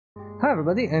Hi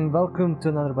everybody and welcome to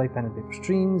another by Pen and Paper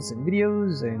streams and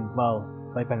videos and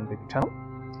by Pen and Paper channel.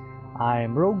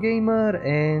 I'm Gamer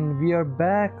and we are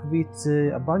back with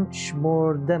a bunch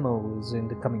more demos in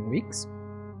the coming weeks.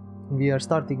 We are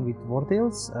starting with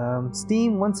Wartales.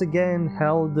 Steam once again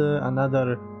held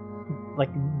another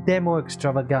demo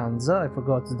extravaganza. I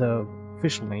forgot the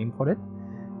official name for it.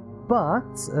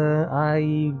 But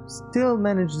I still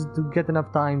managed to get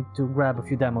enough time to grab a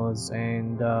few demos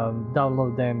and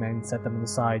download them and set them on the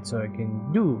side so I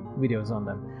can do videos on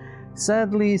them.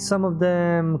 Sadly, some of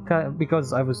them,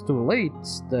 because I was too late,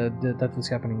 that was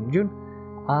happening in June,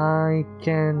 I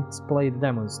can't play the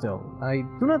demos still. I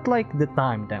do not like the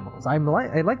time demos. I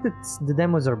like that the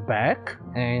demos are back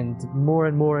and more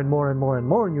and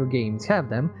more new games have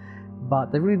them,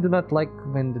 but I really do not like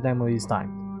when the demo is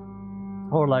timed.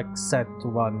 Or like set to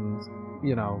one,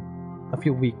 a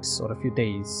few weeks or a few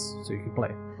days so you can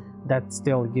play. That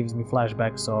still gives me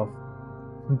flashbacks of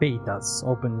betas,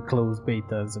 open, closed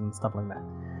betas and stuff like that.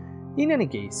 In any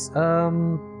case,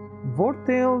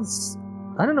 Wartales,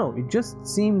 I don't know, it just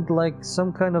seemed like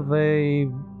some kind of a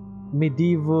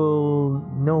medieval,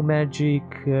 no magic,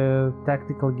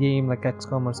 tactical game like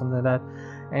XCOM or something like that.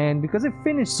 And because I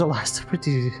finished Solasta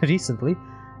pretty recently,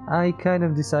 I kind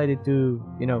of decided to,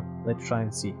 let's try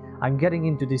and see. I'm getting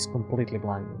into this completely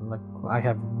blind. I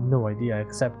have no idea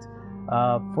except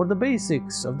for the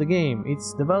basics of the game.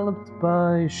 It's developed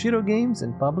by Shiro Games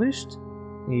and published.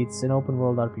 It's an open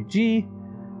world RPG,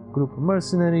 group of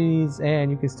mercenaries,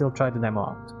 and you can still try the demo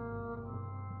out.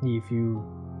 If you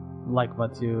like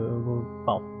what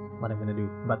I'm gonna do.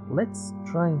 But let's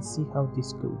try and see how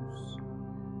this goes.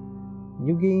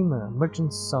 New game,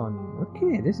 Merchant's Son.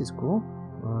 Okay, this is cool.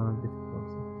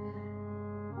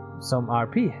 Some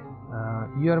RP.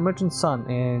 You are a merchant's son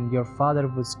and your father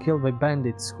was killed by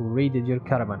bandits who raided your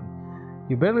caravan.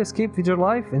 You barely escaped with your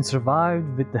life and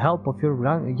survived with the help of your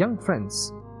young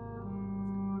friends.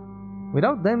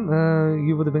 Without them,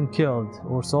 you would have been killed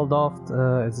or sold off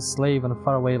as a slave on a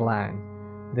faraway land.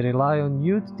 They rely on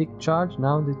you to take charge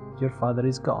now that your father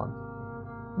is gone.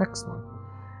 Next one.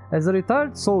 As a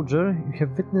retired soldier, you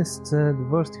have witnessed the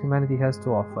worst humanity has to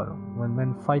offer, when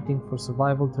men fighting for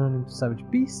survival turn into savage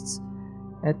beasts.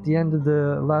 At the end of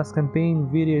the last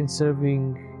campaign, weary and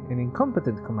serving an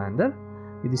incompetent commander,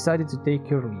 you decided to take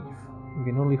your leave. You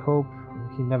can only hope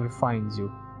he never finds you,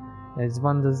 as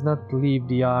one does not leave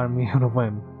the army on a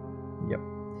whim. Yep.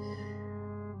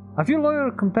 A few loyal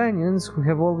companions who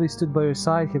have always stood by your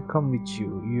side have come with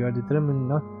you. You are determined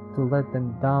not to let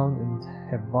them down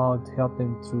and have vowed to help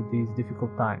them through these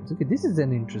difficult times. Okay, this is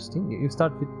an interesting. You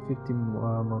start with 50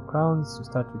 more crowns, you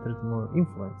start with 30 more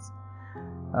influence.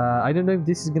 I don't know if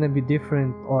this is gonna be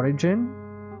different origin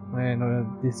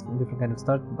or this different kind of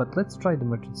start, but let's try the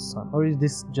Merchant's Son. Or is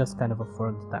this just kind of a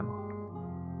first demo?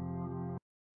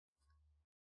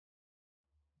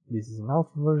 This is an alpha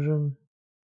version.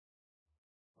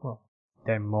 Well,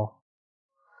 demo.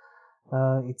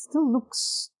 It still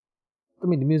looks. I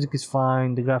mean, the music is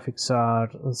fine, the graphics are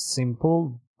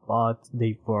simple, but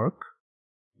they work.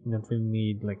 You don't really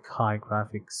need like high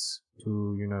graphics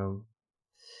to,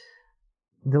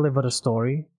 deliver a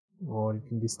story, or it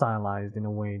can be stylized in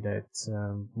a way that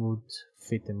would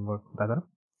fit and work better.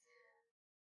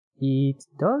 It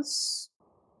does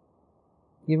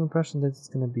give impression that it's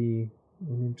gonna be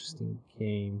an interesting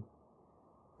game.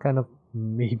 Kind of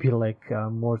maybe like a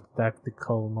more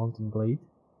tactical Mountain Blade.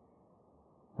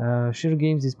 Shiro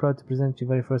Games is proud to present your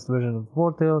very first version of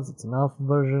Wartales. It's an alpha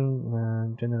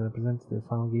version, generally represented the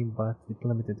final game but with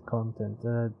limited content.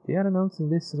 They are announcing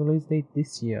this release date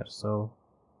this year, so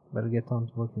better get on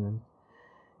to working on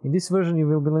it. In this version you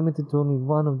will be limited to only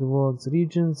one of the world's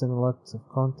regions and a lot of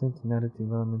content and narrative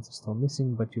elements are still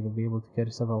missing, but you will be able to carry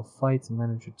several fights and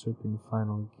manage your trip in the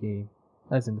final game.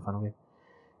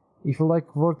 If you like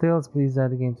Wartales, please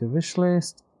add the game to your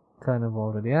wishlist. Kind of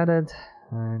already added.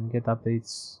 And get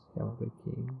updates. Have a great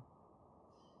game.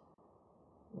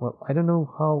 Well, I don't know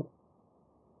how.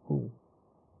 Ooh.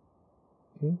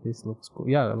 Okay, this looks cool.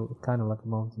 Yeah, kind of like a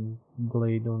Mountain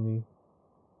Blade, only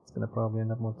it's gonna probably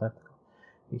end up more tactical.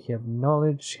 We have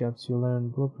knowledge, helps you learn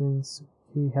blueprints.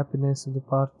 Okay, happiness of the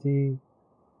party,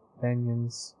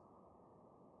 companions,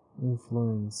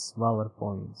 influence, valor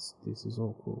points. This is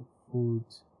all cool. Food,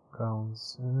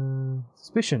 crowns,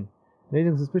 suspicion.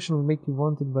 Raising suspicion will make you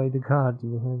wanted by the guard.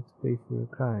 You will have to pay for your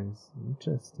crimes.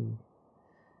 Interesting.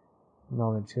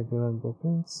 Knowledge. Have you learned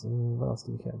blueprints? What else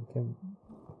do we have? We have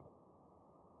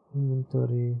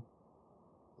inventory.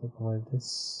 Talk about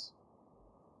this.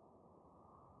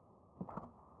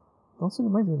 Also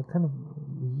reminds me of kind of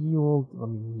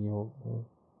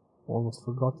almost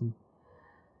forgotten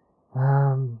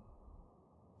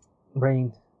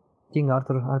Brain. King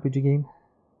Arthur RPG game.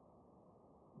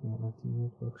 Yeah, nothing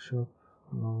yet. Workshop.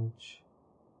 Knowledge.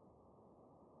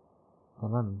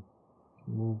 Run.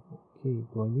 Move. Okay,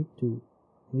 do I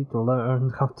need to learn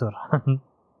how to run?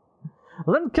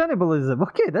 Learn cannibalism.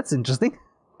 Okay, that's interesting.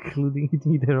 Including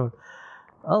eating their own.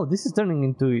 Oh, this is turning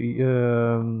into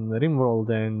Rimworld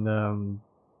and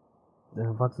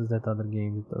what was that other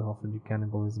game that offered you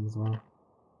cannibalism as well?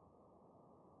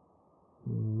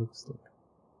 Looks like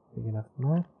big enough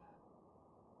map.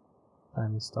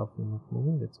 Time is stopping, not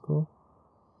moving. That's cool.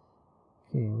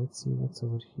 Okay, let's see what's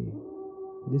over here.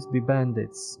 This be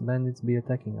bandits. Bandits be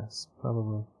attacking us,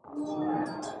 probably.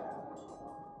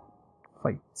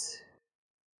 Fight.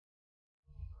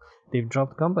 They've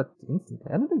dropped combat instantly.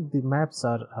 I don't think the maps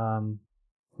are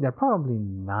they're probably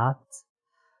not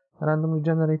randomly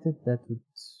generated. That would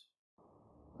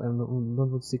I don't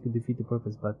would stick to defeat the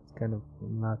purpose, but kind of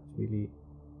not really.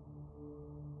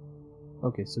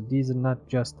 Okay, so these are not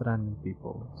just random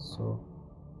people, so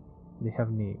they have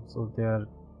names, or they are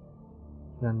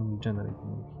randomly generated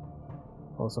maybe.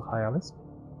 Also, hi Alice.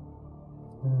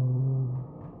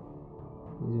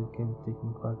 You can't take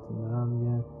part in the run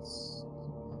yet.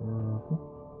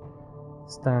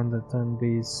 Standard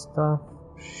turn-based stuff.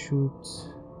 Shoot.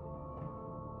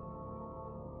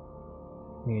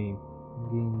 Okay,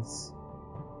 gains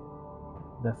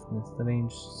deftness. The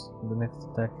range, the next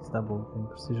attack is doubled and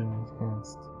precision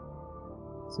enhanced.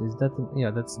 So is that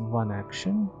yeah, that's one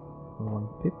action, one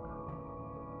pip.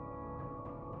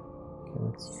 Okay,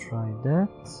 let's try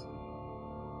that.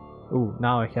 Oh,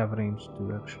 now I have range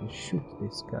to actually shoot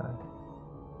this guy.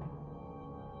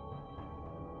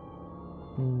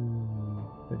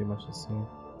 Pretty much the same.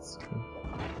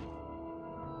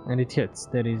 And it hits.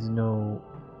 There is no...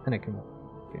 And I can move.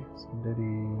 Okay, so there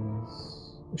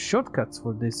is... Shortcuts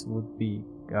for this would be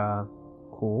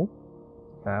cool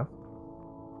to have.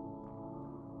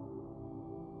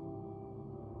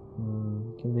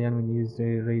 Can the enemy use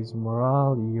the raise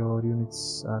morale? Your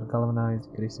units are galvanized,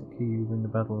 increasing key, you win the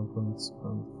battle and points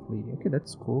from flee. Okay,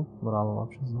 that's cool. Morale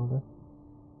options and all that.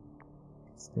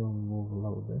 Still move a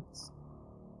little bit.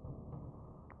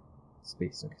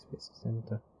 Space, okay, space,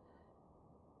 center.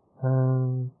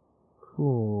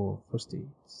 Cool. First aid.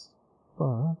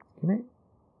 But can I?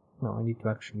 No, I need to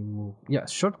actually move. Yeah,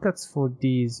 shortcuts for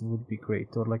these would be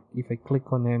great. Or like if I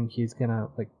click on him, he's gonna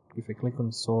like. If I click on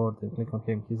the sword and click on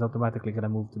him, he's automatically gonna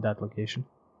move to that location.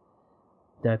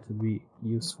 That would be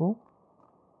useful.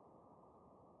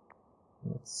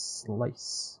 Let's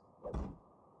slice.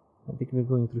 I think we're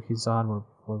going through his armor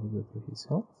before we go through his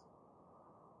health.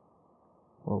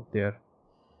 Oh, there.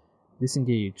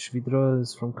 Disengage.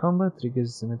 Withdraws from combat,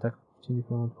 triggers an attack opportunity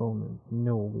from an opponent.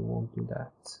 No, we won't do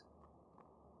that.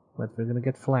 But we're gonna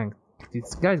get flanked.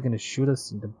 This guy's gonna shoot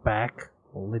us in the back,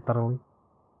 literally.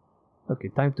 Okay,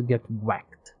 time to get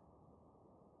whacked.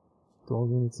 To all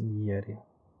units in the area.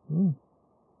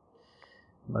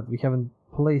 But we haven't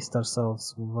placed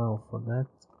ourselves well for that.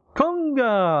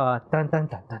 Conga! Dun dun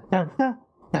dun dun dun dun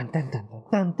dun dun dun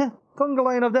dun dun. Conga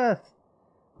line of death!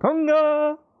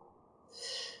 Conga!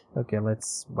 Okay,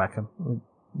 let's whack him.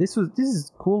 This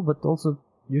is cool, but also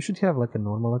you should have like a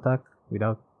normal attack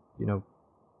without, you know.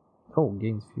 Oh,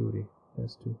 gains fury.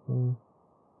 That's too.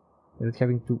 Without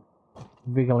having to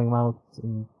wiggle him out,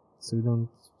 and so you don't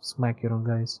smack your own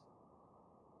guys.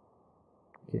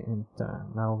 Okay, and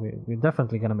now we're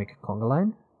definitely gonna make a conga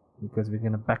line because we're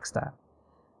gonna backstab.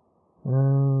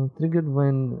 Triggered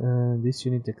when this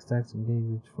unit attacks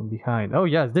engagement from behind. Oh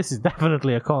yes, this is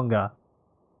definitely a conga.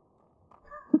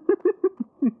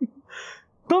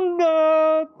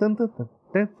 Conga! Dun, dun, dun,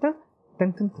 dun, dun,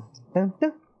 dun, dun, dun,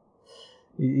 dun.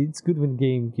 It's good when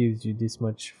game gives you this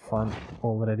much fun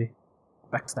already.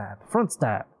 Backstab, front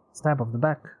stab, stab of the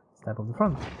back, stab of the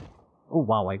front. Oh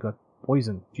wow, I got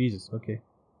poisoned. Jesus, okay.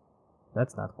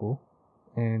 That's not cool.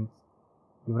 And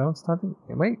the round starting?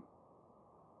 Am I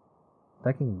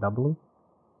attacking doubly?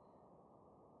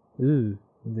 Ooh,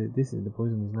 this is the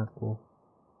poison is not cool.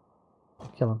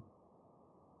 Kill him.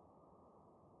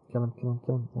 Kill him, kill him,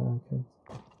 kill him. Oh, I can't.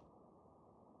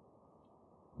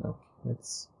 Okay,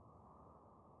 let's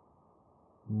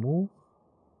move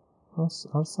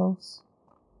ourselves.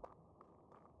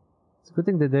 It's a good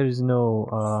thing that there is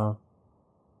no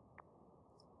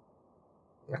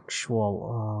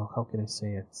actual how can I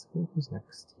say it? Who's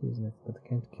next? He's next, but I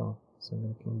can't kill him, so I'm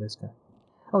gonna kill this guy.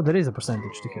 Oh, there is a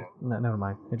percentage to hit. No, never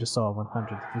mind. I just saw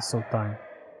 100. It's so time.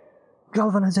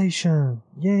 Galvanization!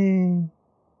 Yay!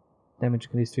 Damage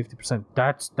increased 50%.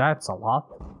 That's a lot.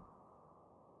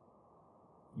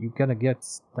 You're gonna get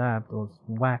stabbed or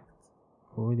whacked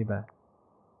really bad.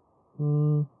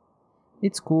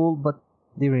 It's cool, but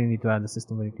they really need to add a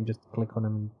system where you can just click on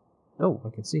them and... Oh, I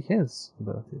can see his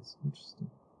abilities. Interesting.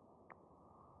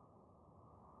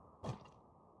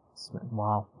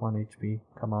 Wow, 1 HP.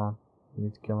 Come on. You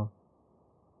need to kill him.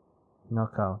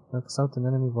 Knockout. Knocks out an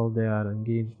enemy while they are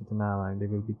engaged with an ally. They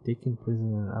will be taken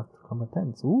prisoner after combat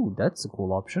ends. Ooh, that's a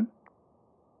cool option.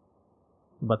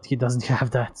 But he doesn't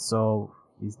have that, so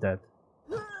he's dead.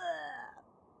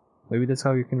 Maybe that's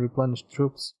how you can replenish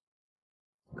troops.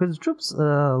 Because the troops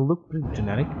look pretty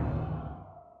generic.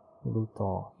 Loot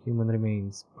all. Human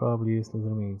remains. Probably useless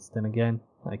remains. Then again,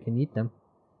 I can eat them.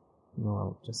 No,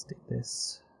 I'll just take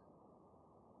this.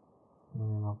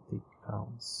 And I'll take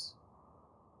crowns.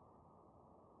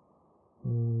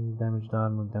 Damaged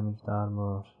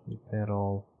armor, repair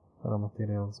all, raw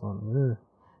materials on.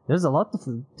 There's a lot of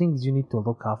things you need to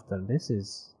look after. This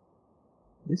is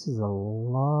a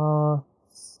lot.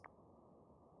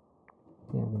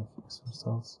 Yeah, I'm gonna fix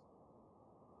ourselves.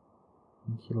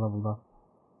 He leveled up.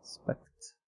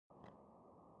 Spect.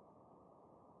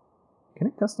 Can I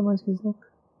customize his look?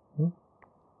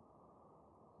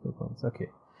 Okay.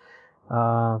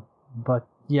 But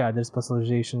yeah, there's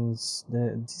personalizations.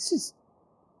 This is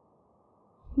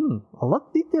a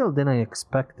lot detailed than I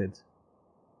expected.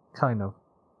 Kind of.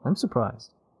 I'm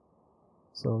surprised.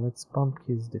 So let's pump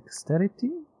his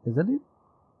dexterity. Is that it?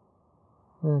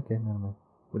 Okay, never mind.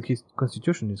 But his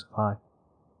constitution is high.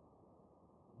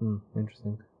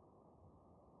 Interesting.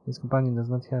 His companion does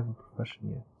not have a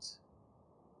profession yet.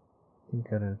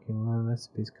 Tinkerer can learn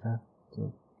recipes, craft.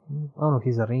 Oh no,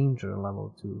 he's a ranger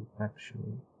level 2,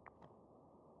 actually.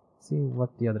 Let's see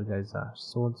what the other guys are.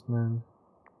 Swordsman.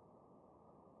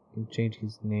 Can change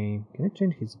his name. Can I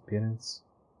change his appearance?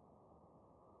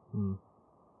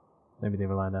 Maybe they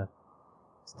will add that.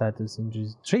 Status,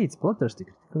 injuries, traits, bloodthirsty,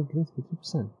 critical grace by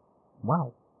 3%.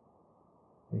 Wow.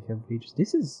 They have reached.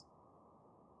 This is.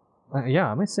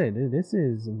 Yeah, I might say this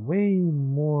is way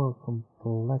more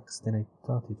complex than I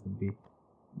thought it would be.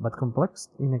 But complex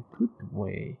in a good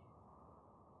way.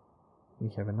 We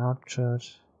have an archer.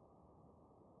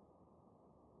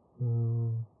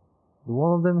 Do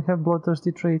all of them have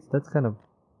bloodthirsty traits? That's kind of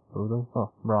brutal.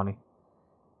 Oh, Brawny.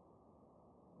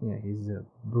 Yeah, he's a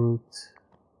brute.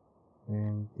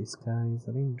 And this guy is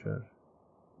a ranger.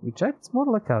 Which acts more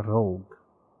like a rogue.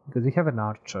 Because we have an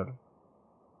archer.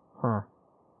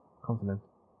 Confident.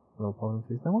 Low power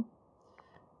increase that one.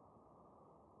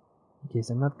 Okay,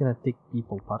 so I'm not gonna take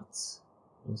people parts.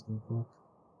 I'm just gonna collect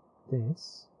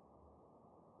this.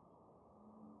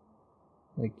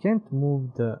 I can't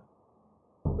move the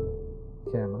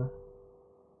camera.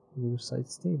 Riverside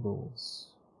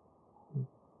stables.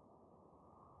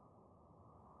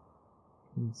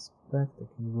 Inspect, I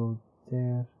can go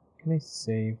there. Can I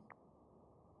save?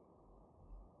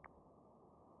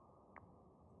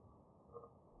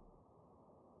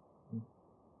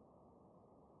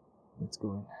 Let's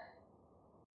go in.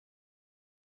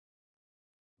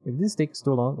 If this takes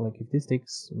too long, like if this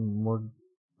takes more,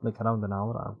 like around an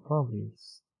hour, I'll probably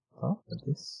stop at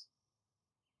this.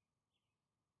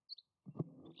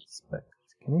 Inspect.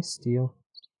 Can I steal?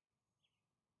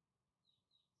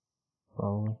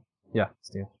 Probably. Yeah,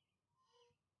 steal.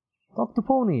 Talk to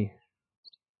pony.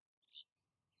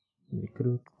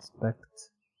 Recruit.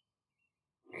 Inspect.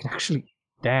 You can actually.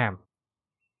 Damn,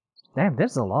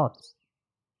 there's a lot.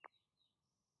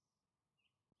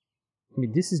 I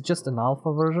mean, this is just an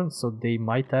alpha version, so they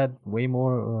might add way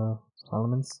more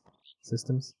elements,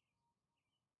 systems.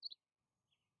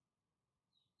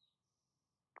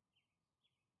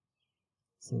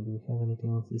 So do we have anything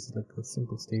else? This is like a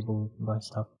simple stable, you can buy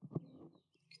stuff. You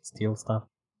can steal stuff.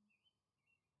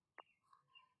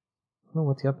 I don't know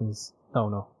what happens. Oh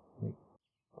no, wait,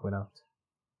 quit out.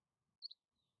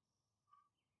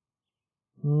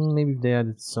 Maybe if they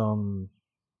added some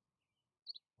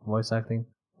voice acting,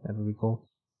 that would be cool.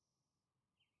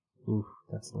 Oof,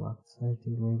 that's a lot. I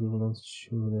think maybe we'll just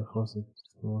shoot their horses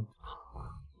if we want.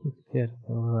 Here,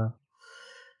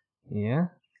 yeah,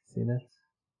 see that?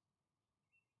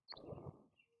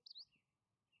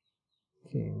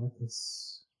 Okay, let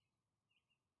us.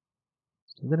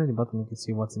 Is there any button you can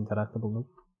see what's interactable? Nope.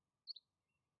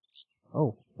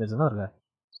 Oh, there's another guy.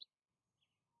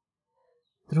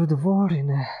 Through the war in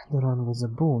Duran was a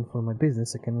boon for my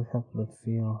business. I cannot help but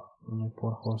feel for my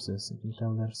poor horses. I can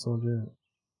tell their soldier.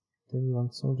 Tell you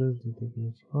want soldiers, they take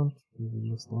what you want. They will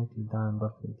most likely die and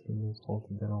buffet through no fault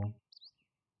of their own.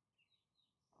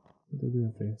 What do I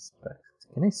do for respect?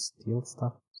 Can I steal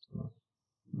stuff? No.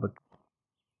 But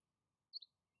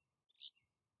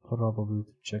probably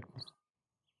to check.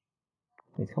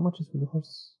 Wait, how much is for the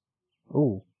horse?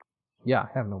 Oh, yeah, I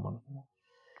have no money.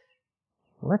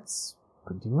 let's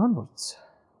continue onwards.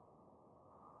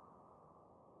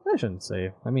 I shouldn't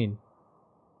save. I mean,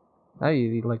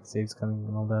 I like saves coming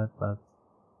and all that, but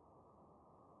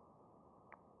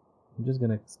I'm just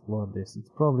gonna explore this. It's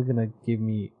probably gonna give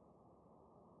me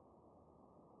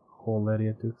a whole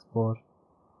area to explore.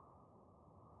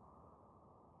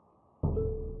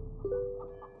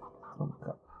 Some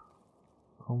cup.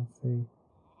 Comfy.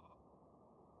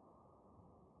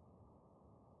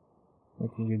 I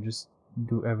can you just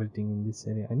do everything in this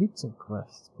area. I need some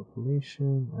quests.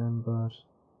 Population, amber,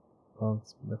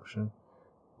 plants, production.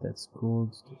 That's good.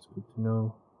 That's good to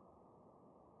know.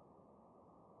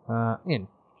 In.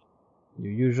 You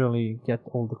usually get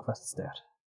all the quests there.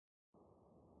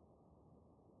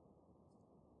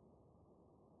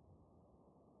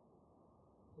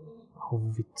 Oh,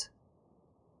 wit.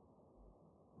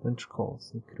 French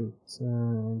calls, recruit. I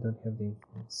don't have the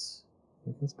influence.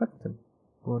 I can inspect them.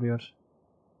 Warrior.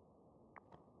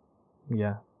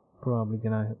 Yeah, probably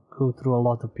gonna go through a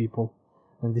lot of people,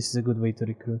 and this is a good way to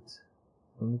recruit.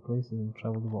 Only places and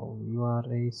travel the wall. You are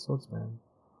a swordsman.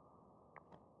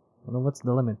 I don't know what's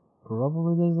the limit.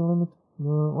 Probably there's a limit.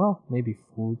 Well, maybe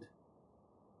food.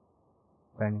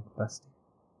 Banning capacity.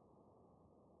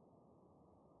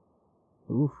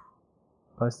 Oof.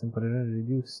 Price temporarily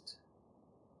reduced.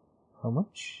 How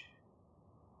much?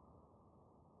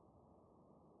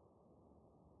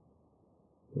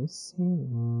 Let's see.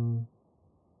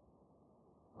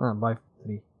 Buy for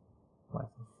 3. Buy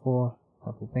for 4.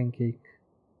 Apple pancake.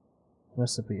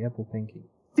 Recipe apple pancake.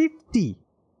 50!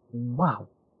 Wow!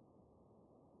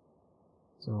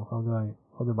 So how do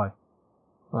I buy?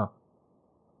 Oh.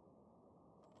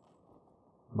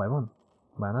 Buy one.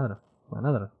 Buy another. Buy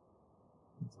another.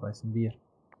 Let's buy some beer.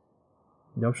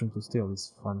 The option to steal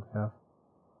is fun to have.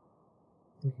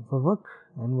 Looking for work.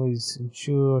 Envoys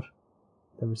ensure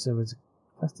that every server's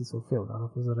quest is fulfilled. Our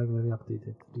offers are regularly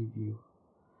updated. Review.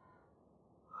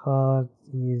 Hard,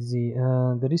 easy.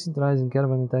 The recent rise in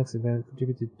caravan attacks event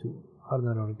contributed to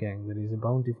harder or gang. There is a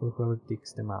bounty for whoever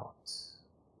takes them out.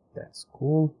 That's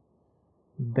cool.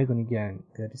 Begony gang.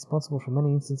 They're responsible for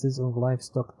many instances of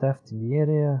livestock theft in the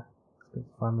area.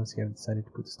 Farmers have decided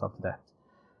to put a stop to that.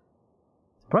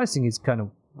 The pricing is kind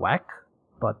of whack,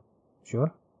 but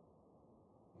sure.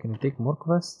 Can you take more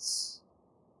quests?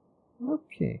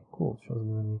 Okay, cool. Shows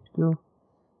me where I need to go.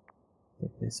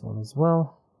 Take this one as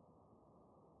well.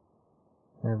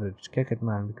 Average. Keket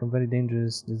man. Become very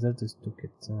dangerous. Deserters took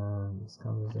it.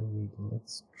 Scoundrels are weak.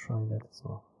 Let's try that as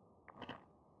well.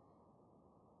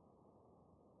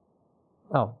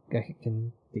 Oh, I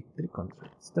can take 3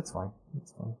 contracts. That's fine.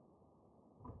 That's fine.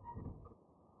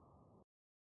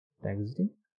 Exiting.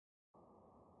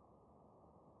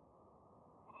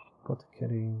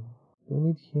 Apothecary. Do I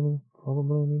need healing?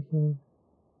 Probably need healing.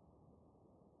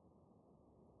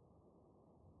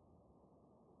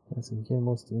 As in here,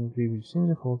 most of the previous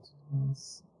change hold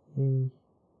as a.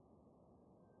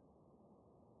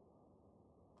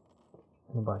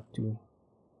 I'll buy 2.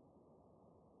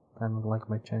 I don't like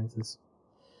my chances.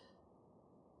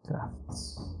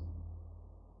 Crafts.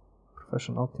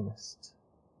 Professional alchemist.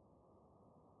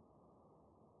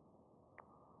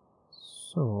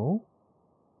 So.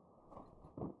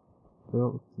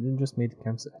 Well, I didn't just made a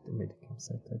campsite. I made a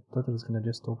campsite. I thought I was gonna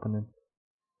just open it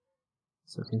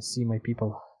so I can see my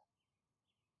people.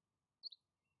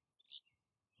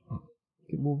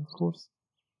 Can move, of course.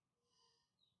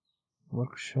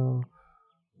 Workshop.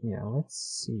 Yeah, let's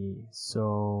see.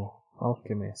 So,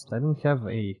 alchemist. I don't have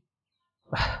a.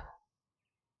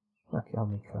 Okay, I'll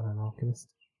make her an alchemist.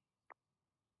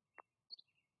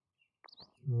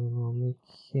 And I'll make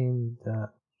him the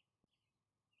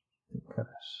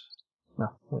courage. No,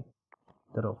 wait.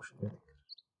 The rogue should get it.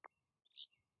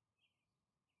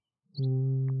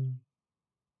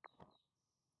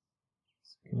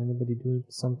 So can anybody do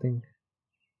something?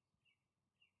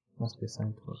 Must be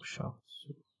assigned to workshop.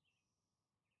 So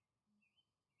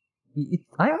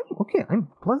I'm okay. I'm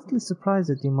pleasantly surprised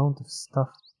at the amount of stuff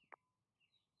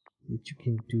that you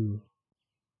can do,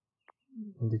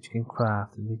 and that you can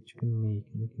craft, and that you can make,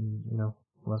 and you can,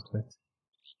 work with.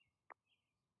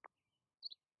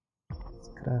 Let's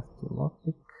craft a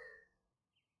lockpick.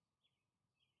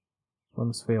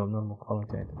 Bonus fail, normal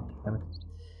quality item. Damn it.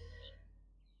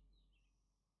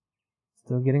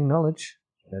 Still getting knowledge.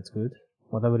 That's good.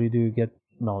 Whatever you do, you get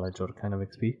knowledge or kind of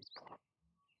XP.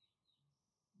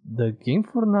 The game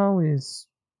for now is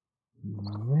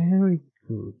very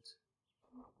good.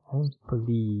 I'm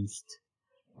pleased.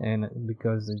 And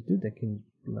because I did, I can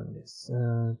learn this.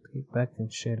 Click back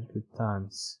and share good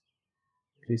times.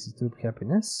 Increases troop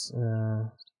happiness.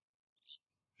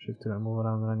 Shift to move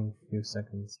around running a few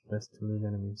seconds. Press to lose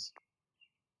enemies.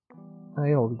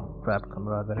 Holy crap,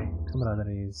 camaraderie.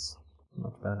 Camaraderie is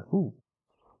much better. Ooh.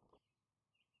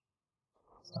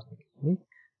 Stop making me.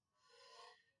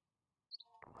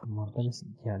 More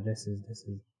medicine. Yeah, this is.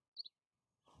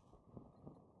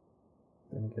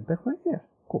 Let me get back right here.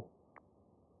 Cool.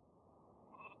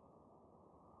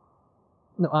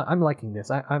 No, I'm liking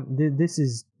this. This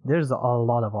is. There's a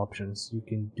lot of options you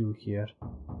can do here.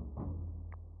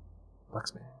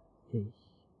 Blacksmith. Hey.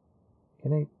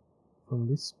 Can I from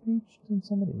this page to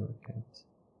somebody? No, I can't.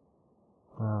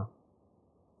 Ah.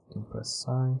 Can press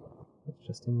I. It's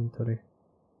just inventory.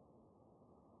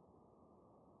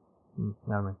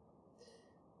 Never mind.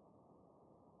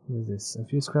 What is this? A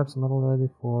few scraps of metal ready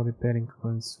for repairing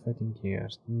components, fighting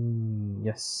gears.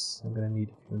 Yes, I'm gonna need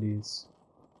a few of these.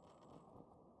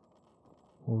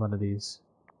 A lot of these.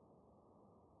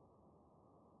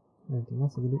 Anything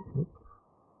else I can do? Nope.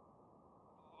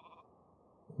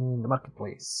 And the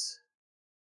marketplace.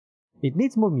 It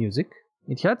needs more music.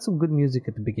 It had some good music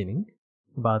at the beginning,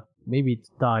 but maybe it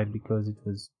died because it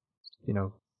was, you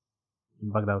know,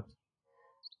 bugged out.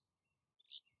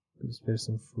 Spare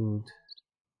some food.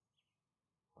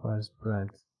 Requires bread.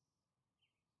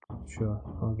 Sure,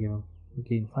 I'll give him.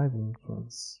 Gain 5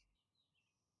 influence.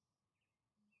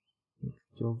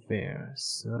 Your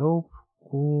wares. Rope,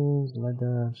 wool,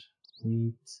 leather,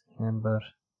 wheat, amber.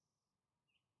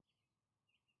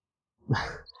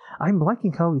 I'm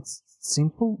liking how it's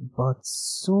simple but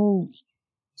so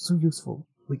useful.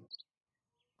 Like,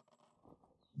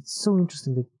 it's so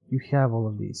interesting that you have all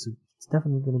of these. So it's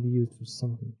definitely going to be used for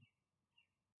something.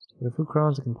 For a few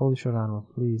crowns I can polish your armor.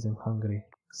 Please, I'm hungry.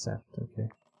 Accept, okay.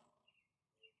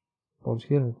 Polish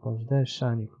here, polish there,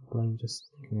 shiny. Complain,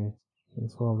 just looking at it.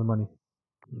 Thanks for all the money.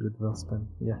 Good, well spent.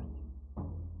 Yeah.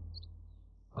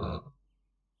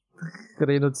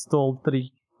 Reynolds stole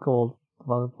 3 gold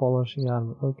while polishing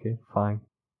armor. Okay, fine.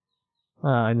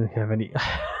 I don't have any.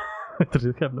 I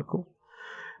don't have no gold.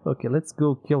 Okay, let's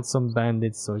go kill some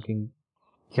bandits so we can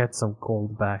get some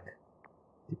gold back.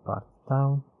 Depart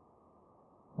town.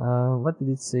 What did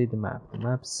it say the map? The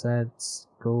map said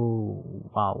go,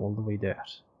 wow, all the way there.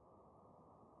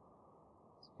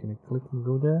 Can I click and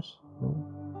go there? No.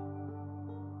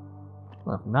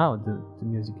 Well, now the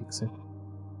music kicks in.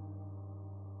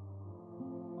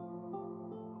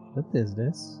 What is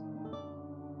this?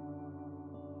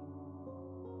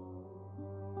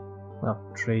 Well,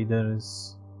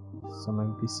 traders, some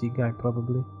NPC guy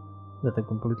probably, that I'm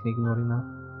completely ignoring now.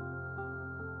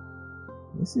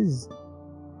 This is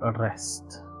a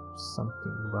rest,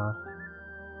 something, but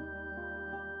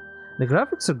the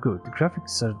graphics are good. The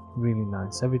graphics are really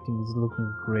nice. Everything is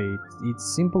looking great.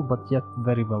 It's simple but yet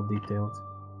very well detailed.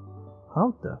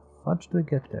 How the fudge do I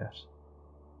get there?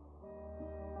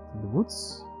 In the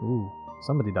woods? Ooh,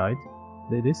 somebody died.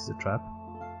 This is a trap.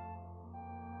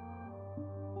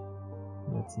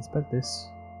 Let's inspect this.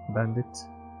 Bandit.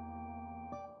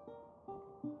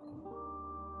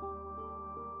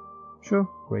 Sure,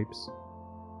 grapes.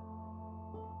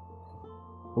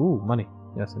 Ooh, money.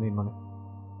 Yes, I need money.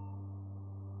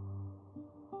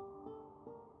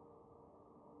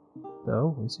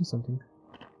 Oh, I see something.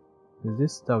 Is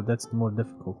this? Oh, that's the more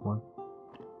difficult one.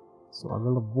 So I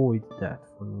will avoid that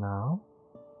for now.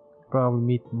 Probably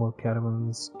meet more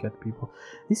caravans, get people.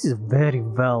 This is a very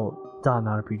well done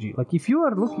RPG. Like if you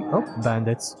are looking, oh,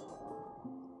 bandits.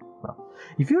 Well,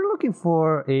 if you're looking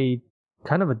for a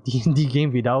kind of a D&D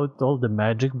game without all the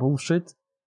magic bullshit,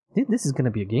 this is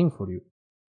gonna be a game for you.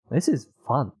 This is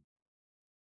fun.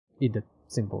 In a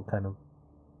simple kind of,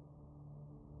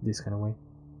 this kind of way.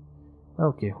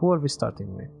 Okay, who are we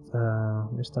starting with?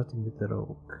 We're starting with the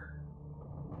rogue.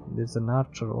 There's an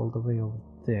archer all the way over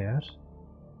there.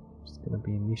 It's gonna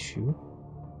be an issue.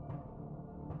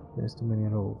 There's too many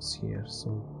rogues here,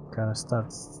 so gotta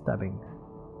start stabbing.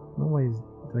 No way,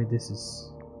 the way this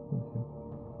is. Okay.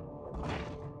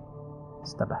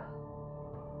 Stab.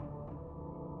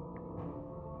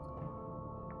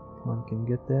 Come on, can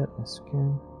get there? Yes, you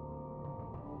can.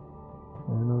 I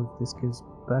don't know if this gives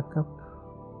backup.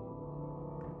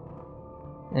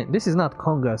 Hey, this is not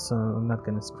Conga, so I'm not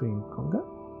gonna scream Conga.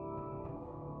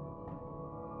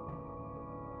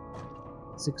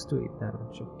 6 to 8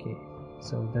 damage, okay.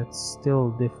 So that's still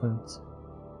different.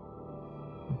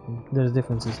 Okay. There's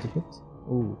differences to hit.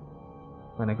 Ooh.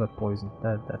 When I got poisoned,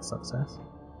 that's success.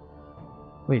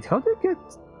 Wait, how did I get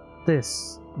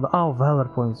this? Oh, Valor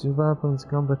points. Use Valor points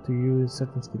combat to use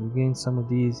certain skill. Gain some of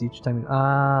these each time.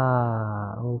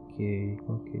 Ah, okay.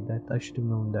 Okay, that I should have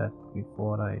known that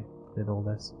before I did all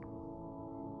this.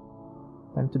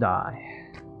 Time to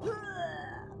die.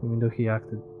 Even though he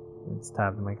acted and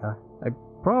stabbed my guy. I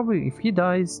probably, if he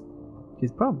dies,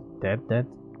 he's probably dead.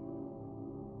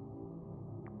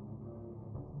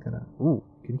 Gonna. Ooh,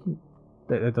 can he?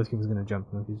 I thought he was gonna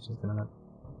jump. No, he's just gonna run.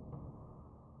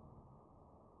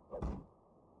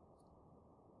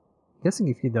 Guessing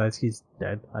if he dies, he's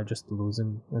dead. I just lose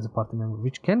him as a party member,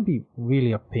 which can be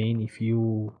really a pain if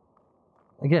you.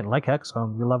 Again, like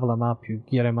XCOM, you level him up, you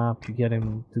get him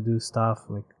to do stuff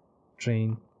like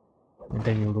train, and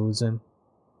then you lose him,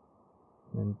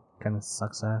 and kind of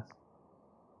sucks ass.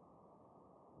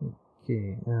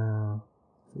 Okay, if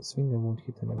I swing, I won't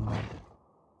hit anyone.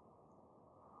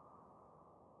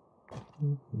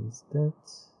 Is that?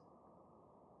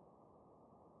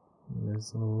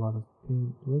 There's a lot of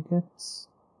pain. Do I get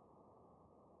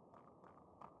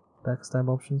backstab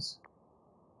options?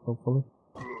 Hopefully.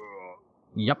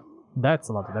 Yep, that's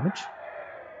a lot of damage.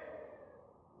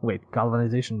 Wait,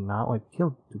 galvanization now? I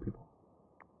killed 2 people.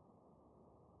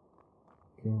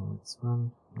 Okay, let's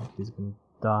run. He's gonna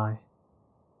die.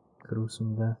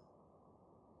 Gruesome death.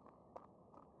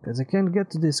 Because I can't get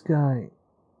to this guy.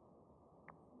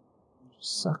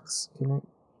 Sucks. Can I?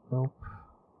 Nope.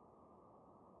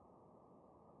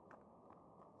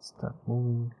 Start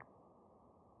moving.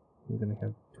 We're gonna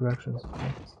have 2 actions.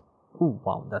 Oh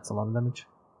wow, that's a lot of damage.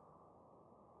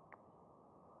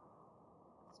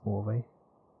 Let's move away.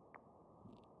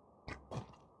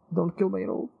 Don't kill my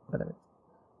rogue. Damn it.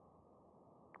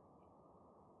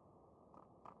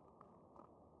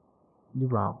 The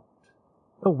round.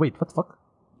 Oh wait, what the fuck?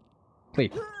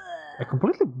 Wait, I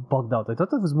completely bugged out. I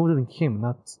thought I was moving him,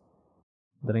 not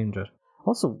the ranger.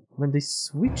 Also, when they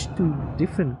switch to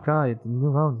different guy at the new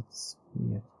round, it's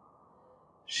weird.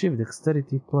 Shift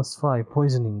dexterity +5,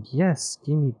 poisoning. Yes,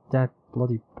 give me that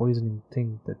bloody poisoning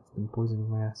thing that's been poisoning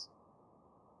my ass.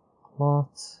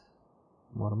 Cloth,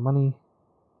 more money.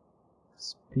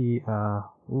 Speed. Ooh,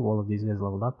 all of these guys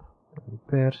leveled up.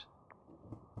 Repair.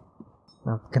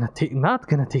 Not gonna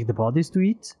take the bodies to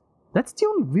eat. That's the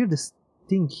only weirdest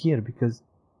thing here because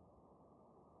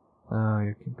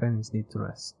your companions need to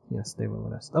rest. Yes, they will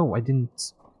rest. Oh, I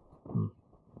didn't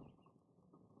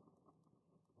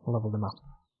level them up.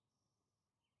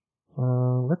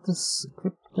 Let us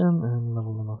equip them and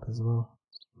level them up as well.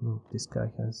 No, this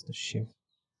guy has the shift.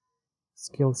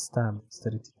 Skill stab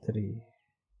 33.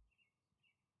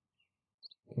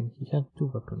 Can he have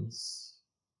 2 weapons?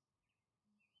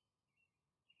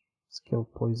 Skill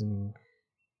poisoning.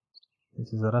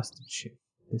 This is a rusted shift.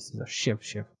 This is a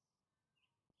shift.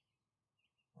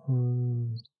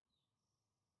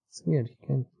 It's weird, he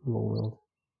can't blow wield.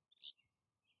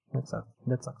 That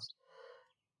sucks.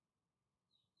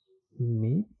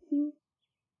 Maybe?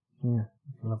 Yeah,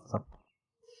 levels up.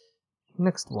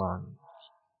 Next one.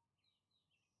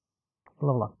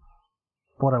 Level up.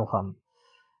 Porelham.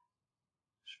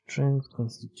 Strength,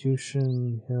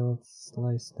 constitution, health,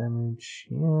 slice damage.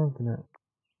 Yeah, I'm gonna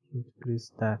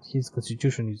increase that. His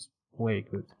constitution is way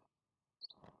good.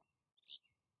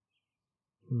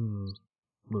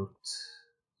 Brute.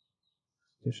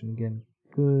 Constitution again,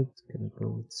 good. Gonna go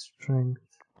with strength.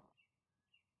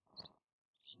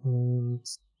 And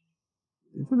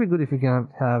it would be good if you can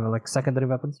have like secondary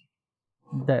weapons.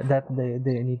 They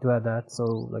need to add that. So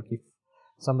like if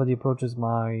somebody approaches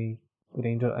my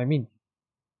ranger, I mean,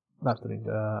 not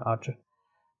ranger, archer.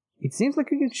 It seems like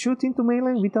you can shoot into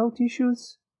melee without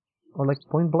issues, or like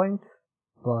point blank,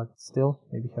 but still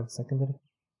maybe have secondary.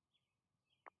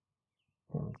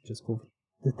 Let's just go with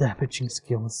the damaging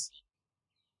skills.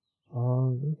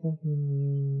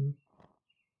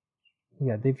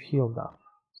 Yeah, they've healed up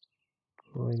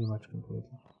pretty much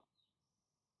completely.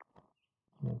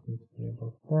 Not need to worry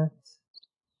about that.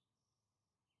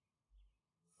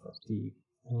 Fatigue.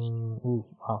 Ooh,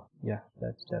 wow, yeah,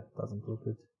 that doesn't look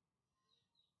good.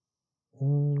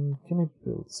 Can I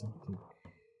build something?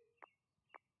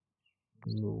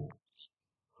 No.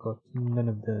 Got none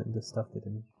of the stuff that I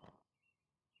need.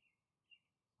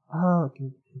 Ah, I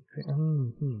can create.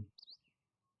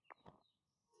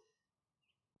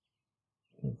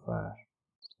 Campfire.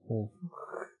 Oh.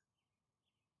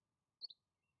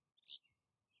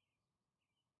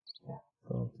 Yeah,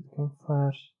 go to the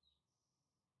campfire.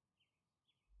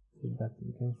 Go back to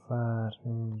the campfire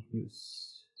and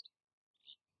use.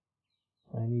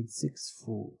 I need 6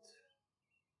 food.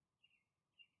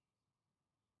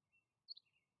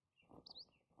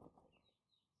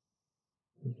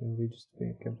 You can reach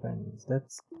the companions.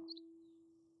 That's.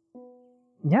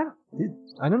 Yeah,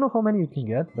 I don't know how many you can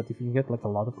get, but if you can get like a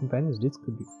lot of companions, this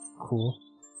could be cool.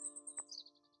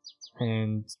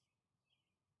 And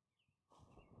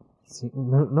see,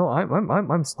 no,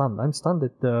 I'm stunned. I'm stunned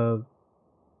that the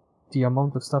the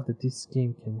amount of stuff that this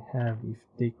game can have if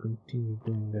they continue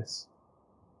doing this.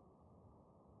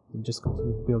 They just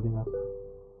continue building up.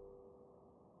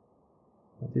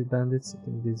 Are these bandits? I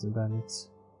think these are bandits.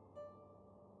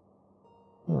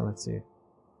 Well, let's see.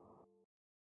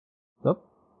 Oh,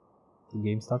 the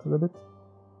game started a bit.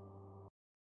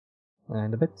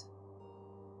 And a bit.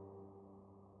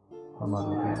 Come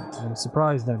on again. I'm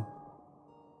surprised then.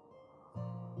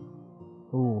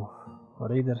 Ooh,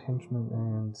 Raider Henchman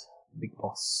and Big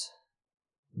Boss.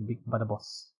 Big Bada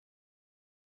Boss.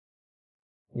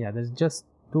 Yeah, there's just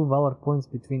 2 valor points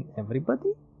between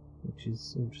everybody, which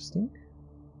is interesting.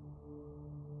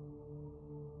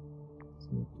 So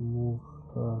we need to move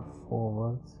her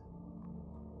forward.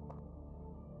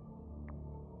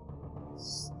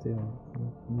 Still,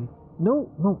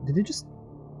 no, did it just...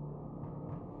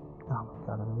 Oh my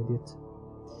god, I'm an idiot.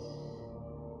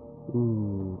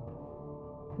 Ooh,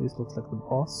 this looks like the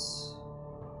boss.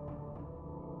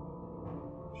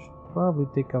 Should probably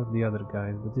take out the other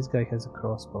guys, but this guy has a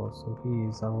crossbow, so he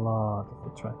is a lot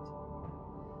of a threat.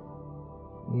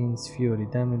 Means fury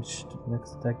damage to the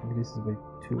next attack increases by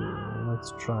 2.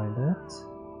 Let's try that.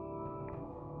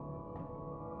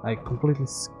 I completely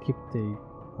skipped a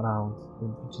round,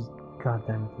 which is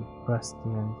goddamn it, I pressed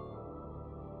the end.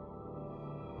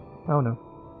 Oh no.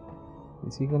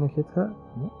 Is he gonna hit her?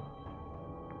 No.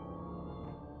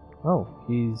 Oh,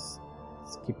 he's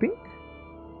skipping?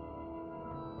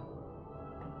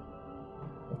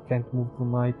 I can't move through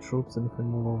my troops, and if I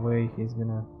move away, he's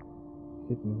gonna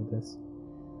hit me with this.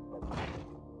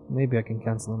 Maybe I can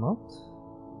cancel him out.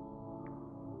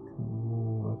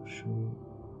 Move actually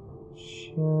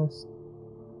just...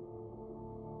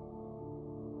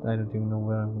 I don't even know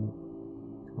where I'm gonna...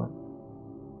 Come on.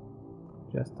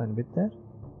 Just a tiny bit there.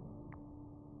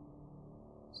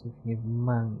 So we can give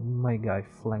my guy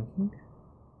flanking.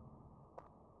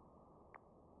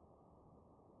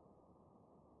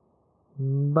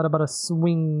 Bada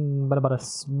swing, bada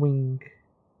swing.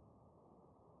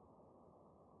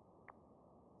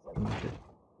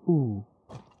 Ooh.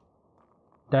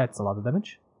 That's a lot of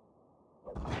damage.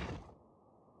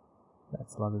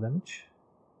 That's a lot of damage.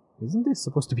 Isn't this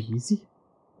supposed to be easy?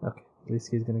 Okay, at least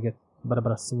he's gonna get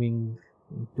bada swing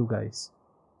 2 guys.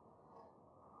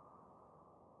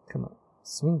 Come on,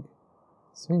 swing.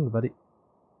 Swing, buddy.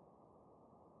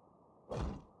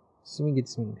 Swing it,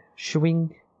 swing.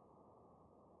 Swing.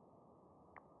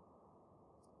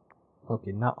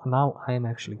 Okay, now I am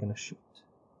actually gonna shoot.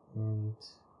 And...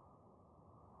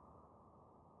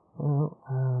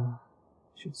 well,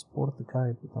 should support the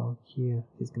guy down here.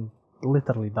 He's gonna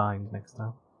literally die in the next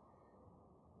round.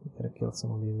 We gotta kill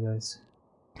some of these guys.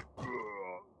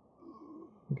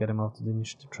 Get him out of the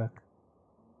initiative track.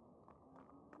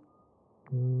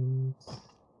 And...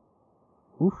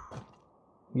 oof.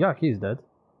 Yeah, he's dead.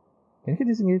 Can he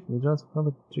disengage? Withdraws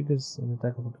combat triggers an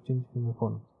attack of opportunity from the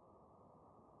opponent.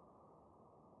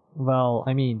 Well,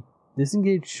 I mean,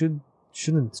 disengage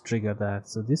shouldn't trigger that,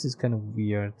 so this is kind of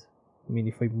weird. I mean,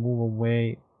 if I move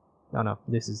away... no,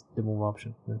 this is the move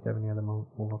option. I don't have any other move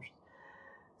options.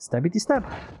 Stabity stab!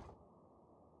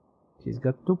 He's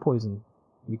got 2 poison.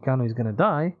 Vicano is gonna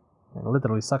die. I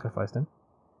literally sacrificed him.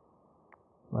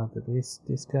 But at least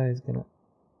this guy is gonna...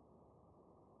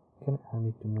 I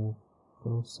need to move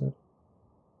closer.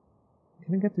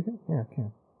 Can I get to him? Yeah, I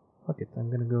can. Fuck it, I'm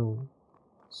gonna go...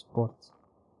 sport.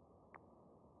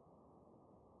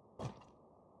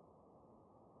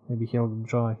 Maybe he'll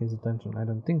draw his attention. I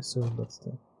don't think so, but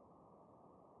still.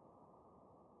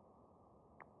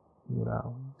 New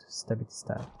round. Stabity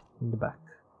stab. In the back.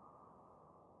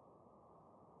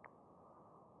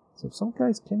 So some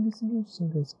guys can disengage, some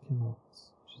guys cannot.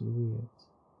 Which is weird.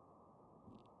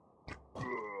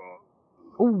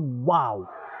 Oh, wow!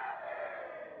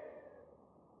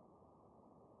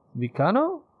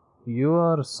 Vicano, you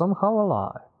are somehow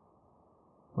alive.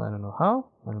 I don't know how,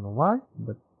 I don't know why,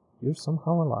 but you're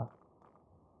somehow alive.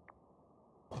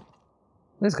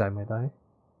 This guy may die.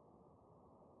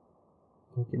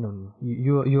 Okay, no.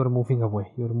 You're moving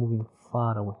away. You're moving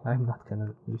far away. I'm not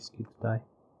gonna risk you to die.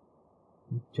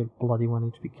 With your bloody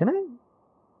 1 HP. Can I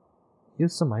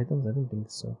use some items? I don't think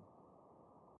so.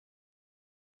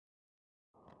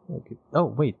 Okay. Oh,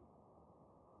 wait.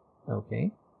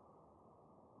 Okay.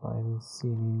 I don't see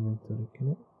any inventory.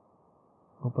 Can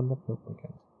I open up? Nope, I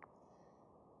can't.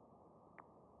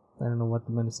 I don't know what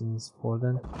the medicine is for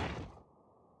then.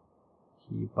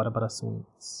 He bada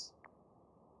swings.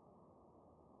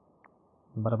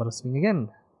 Bada swing again.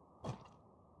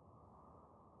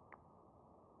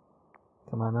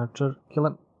 Come on, Archer, kill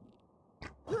him.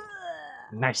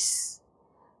 Nice.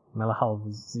 Melahal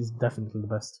is definitely the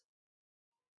best.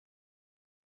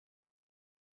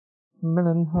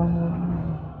 Melon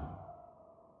heart.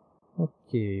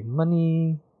 Okay,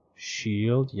 money,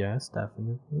 shield, yes,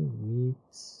 definitely. Meat,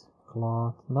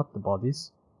 cloth, not the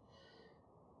bodies.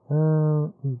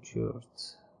 Injured.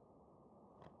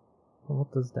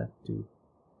 What does that do?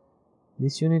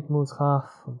 This unit moves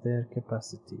half of their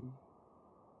capacity.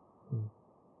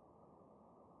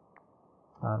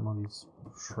 Armor is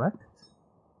wrecked.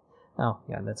 Oh,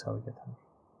 yeah, that's how we get her.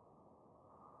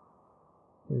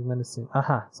 Here's medicine.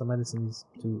 Aha, so medicine is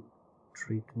to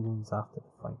treat wounds after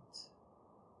the fight.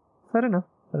 Fair enough,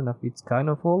 fair enough. It's kind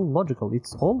of all logical.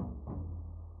 It's all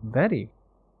very.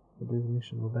 For this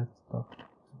mission, go back to top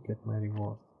to get my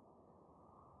reward.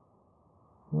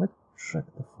 Let's check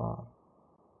the farm.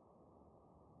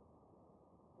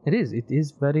 It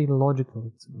is very logical.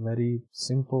 It's very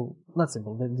simple. Not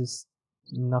simple, there's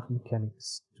enough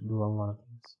mechanics to do a lot of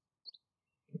things.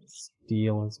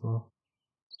 Steel as well.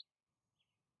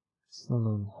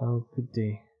 Saloon, how could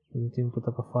they? We didn't put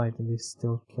up a fight and they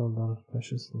still killed our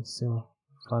precious Lucilla.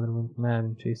 Father went mad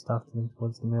and chased after them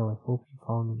towards the mill. I hope he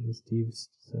found them. These thieves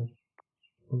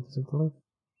don't deserve to live.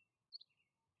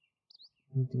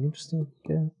 Anything interesting?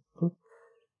 Okay, cook.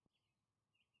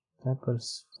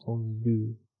 Peppers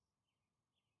fondue.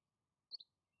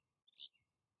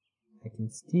 I can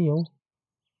steal.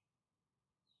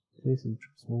 Increase the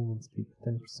troops' movement speed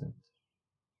by 10%.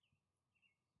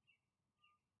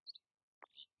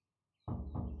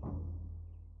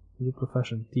 New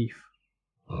profession, thief.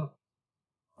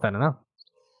 Fair enough.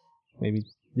 Maybe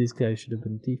this guy should have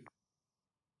been thief.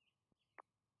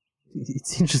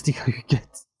 It's interesting how you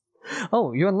get.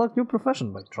 Oh, you unlock new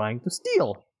profession by trying to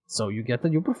steal. So you get a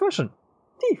new profession.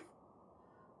 Thief.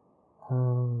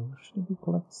 Should we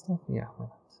collect stuff? Yeah, why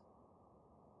not?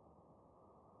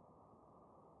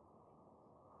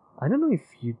 I don't know if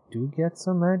you do get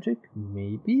some magic.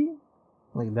 Maybe?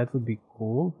 Like, that would be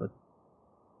cool, but...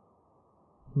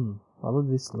 all of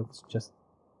this looks just...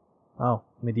 Oh,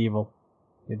 medieval.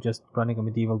 You're just running a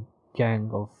medieval gang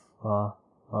of,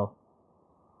 well...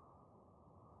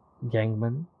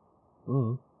 gangmen.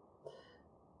 What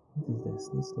is this?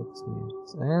 This looks weird.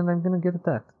 And I'm gonna get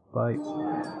attacked by...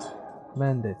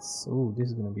 bandits. Ooh, this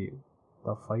is gonna be a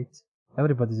tough fight.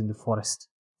 Everybody's in the forest.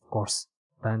 Of course.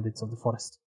 Bandits of the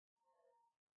forest.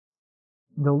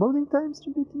 The loading times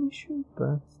are a bit an issue,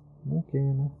 but okay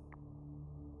enough.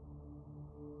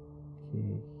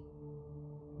 Okay.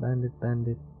 Bandit,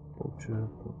 poacher.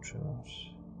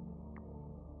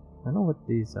 I know what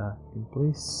these are. You can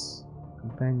place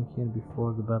companion here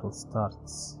before the battle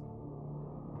starts.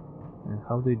 And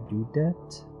how do you do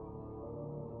that?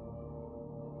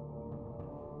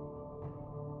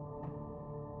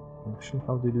 Actually,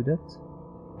 how do you do that?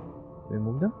 Do I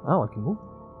move them? Oh, I can move.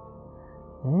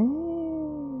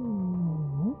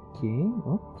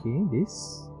 Okay,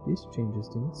 this changes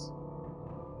things.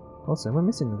 Also, am I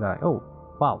missing a guy? Oh,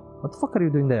 wow, what the fuck are you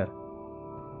doing there?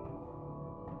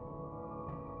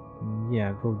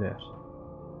 Yeah, go there.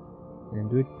 And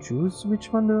do I choose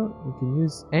which one though? You can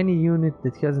use any unit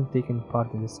that hasn't taken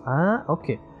part in this. Ah,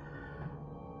 okay.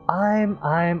 I'm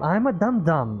a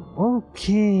dum-dum.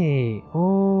 Okay,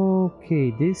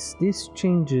 this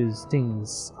changes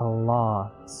things a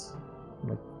lot.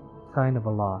 Like, kind of a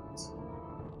lot.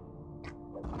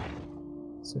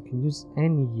 So I can use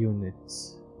any unit.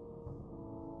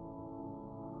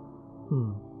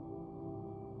 Move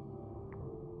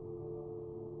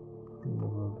a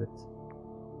little bit.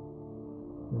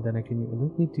 And then I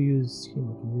don't need to use him,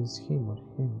 I can use him or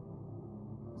him.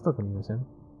 Still can use him.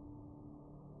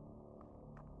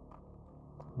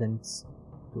 Then it's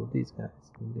two of these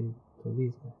guys, and then two of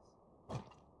these guys.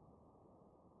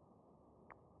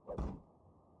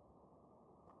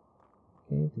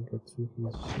 Okay, they got through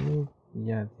his shield.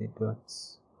 Yeah, they got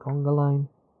conga line.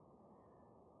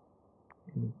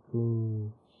 Can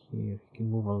go here, he can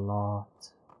move a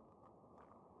lot.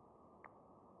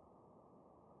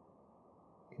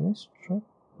 Can I strike?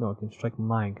 No, I can strike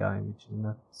my guy, which is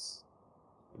not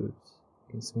good.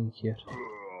 I can swing here.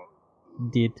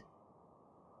 Did.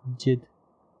 Can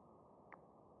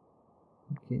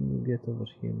you get over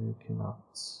here? No, you cannot.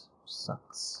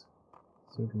 Sucks.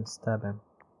 So we're gonna stab him.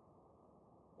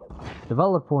 The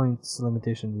valor points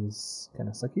limitation is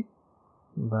kinda sucky,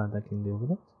 but I can deal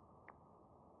with it.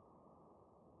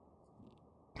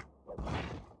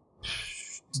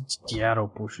 The arrow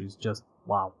push is just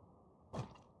wow.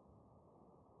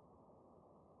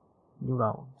 New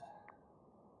round.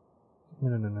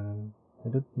 No. I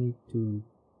don't need to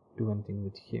do anything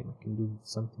with him. I can do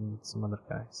something with some other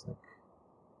guys, like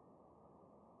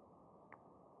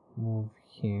move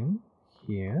him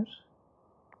here,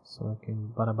 so I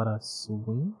can bada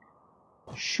swing.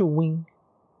 Showing.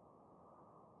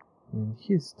 And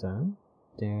his turn.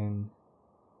 Then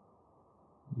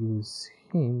use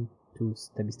him to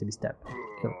stab.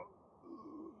 Kill.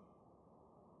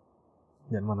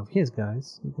 Then one of his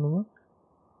guys is gonna work.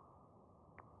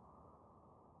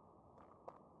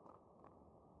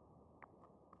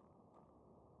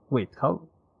 Wait, how?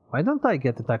 Why don't I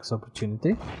get attacks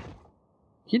opportunity?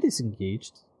 He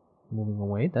disengaged, moving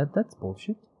away. That's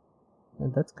bullshit.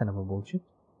 That's kind of a bullshit.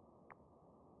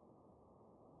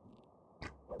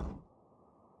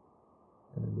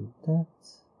 Gonna do that.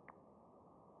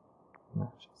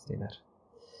 Nah, should stay there.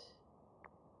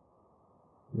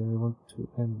 Do we want to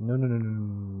end? No.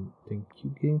 Thank you,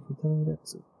 game, for telling me that.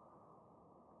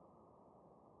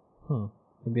 So,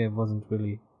 maybe I wasn't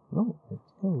really. No, I think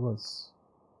I was.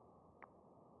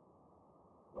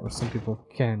 Or some people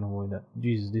can avoid that.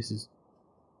 Jesus, this is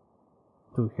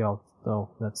 2 health. Oh,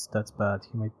 that's bad.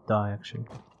 He might die actually.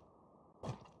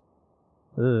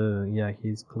 Yeah,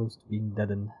 he's close to being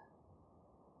deadened.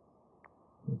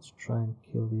 Let's try and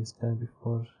kill this guy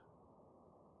before.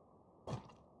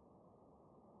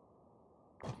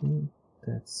 Okay,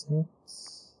 that's it.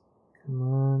 Come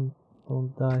on,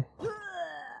 don't die.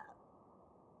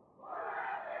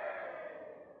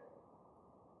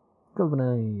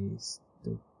 Galvanized.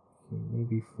 Okay,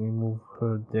 maybe if we move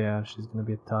her there, she's gonna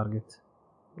be a target.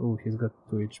 Oh, he's got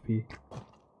 2 HP.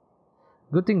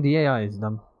 Good thing the AI is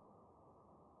dumb.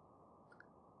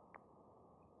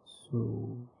 So,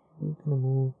 we're gonna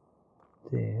move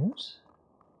there.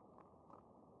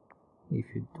 If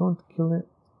you don't kill it,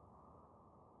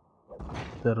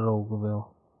 the rogue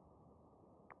will.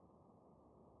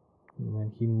 And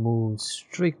when he moves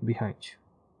straight behind you.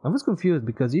 I was confused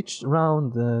because each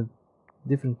round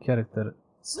different character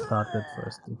started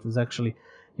first. It was actually,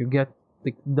 you get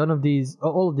like none of these,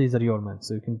 all of these are your men,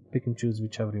 so you can pick and choose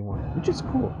whichever you want, which is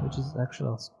cool, which is actually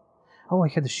awesome. Oh, I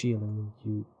had a shield and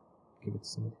you give it to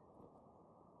somebody.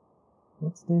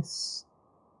 What's this?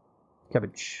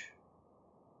 Cabbage.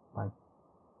 Fine.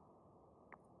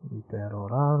 Repair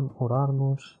all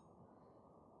armor.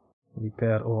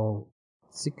 Repair all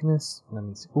sickness. Let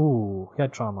me see. Ooh, he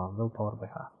had trauma. Willpower by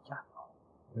half. Yeah, no.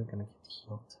 We're gonna get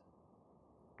healed.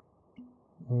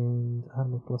 And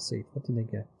armor plus 8. What did I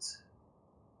get?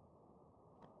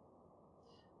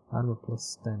 Armor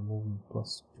plus 10. Movement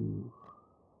plus 2.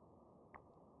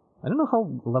 I don't know how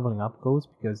leveling up goes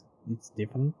because it's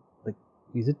different. Like,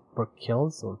 is it per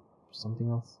kills or something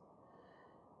else?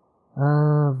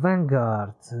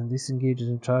 Vanguard. Disengages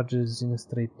and charges in a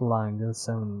straight line. Deal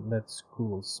 7. That's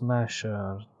cool.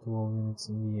 Smasher. 12 units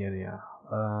in the area.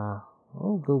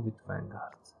 I'll go with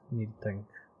Vanguard. Need tank.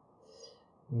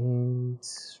 And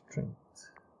strength.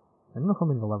 I don't know how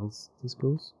many levels this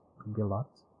goes. Could be a lot.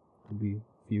 Could be a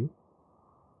few.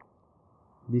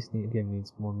 This game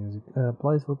needs more music.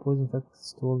 Applies for poison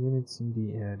effects to all units in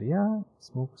the area.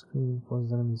 Smoke screen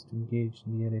forces enemies to engage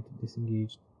in the area to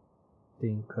disengage. They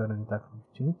incur an attack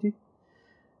opportunity.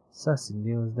 Assassin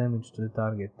deals damage to the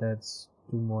target. Adds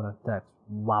 2 more attacks.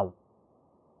 Wow.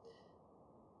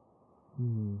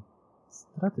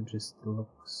 Strategist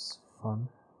looks fun.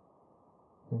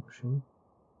 Action.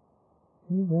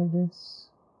 Can you wear this?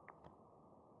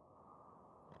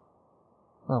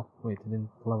 Oh, wait, I didn't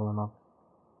level him up.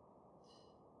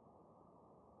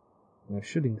 I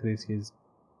should increase his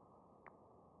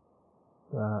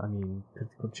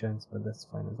critical chance, but that's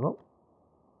fine as well.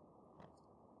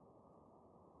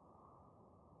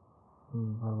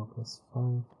 Armor plus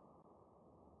 5.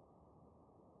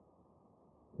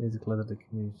 Basic leather that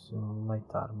can use light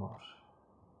armor.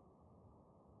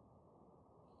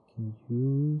 Can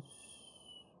use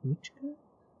which guy?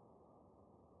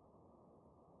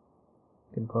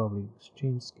 Can probably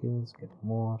exchange skills, get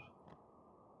more.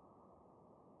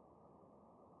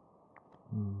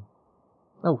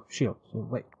 Oh, shield. So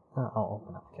wait, I'll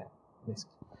open up camp.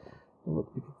 Basically,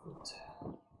 look, pick a fruit.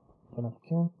 Open up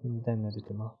camp and then edit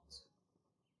them out.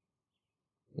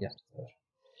 Yeah, there.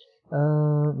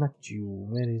 Not you.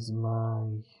 Where is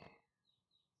my?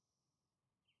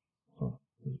 Oh.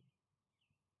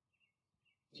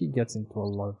 He gets into a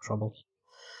lot of trouble.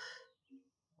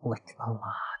 Like a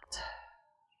lot.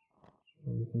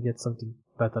 You can get something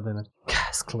better than a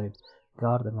cask lid.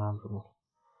 Guard and armor.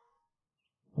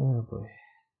 Oh boy.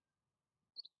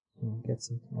 Get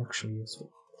something actually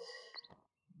useful.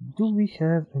 Do we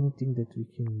have anything that we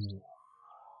can move?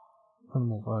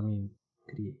 Unmove, I mean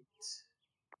create.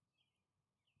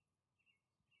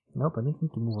 Nope, I don't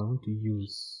need to move, I want to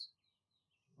use.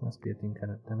 Must be a thing,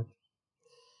 kind of, damn it.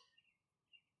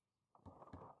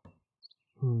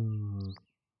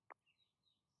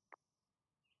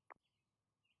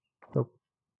 Nope.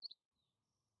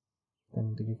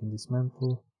 and you can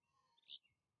dismantle.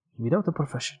 Without a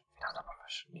profession. Without a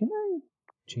profession. Can I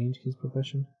change his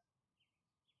profession?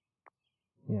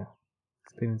 Yeah.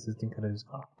 Experience is tinkerer as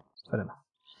well. Fair enough.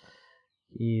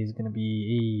 He is gonna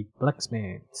be a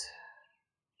blacksmith.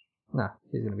 Nah,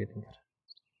 he's gonna be a tinker.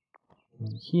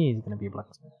 And he is gonna be a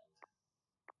blacksmith.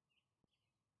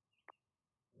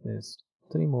 There's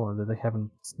 3 more that I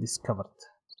haven't discovered.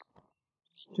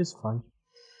 Which is fine.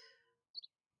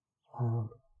 How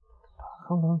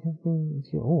long have we been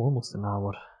here? Oh, almost an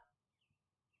hour.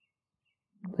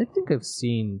 I think I've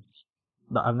seen...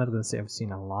 I'm not gonna say I've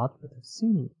seen a lot, but I've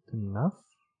seen enough.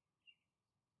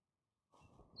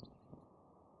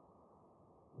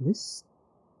 This...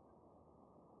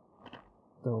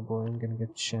 Oh boy, I'm gonna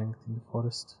get shanked in the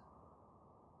forest.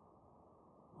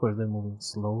 Of course, they're moving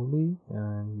slowly,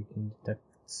 and we can detect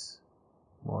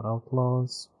more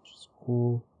outlaws, which is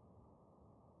cool.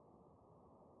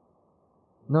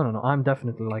 No, I'm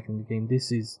definitely liking the game.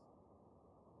 This is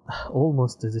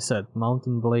almost, as I said,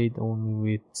 Mountain Blade only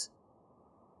with...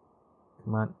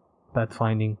 Come on,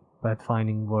 pathfinding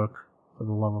work, for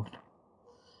the love of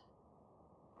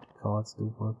gods,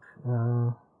 do work.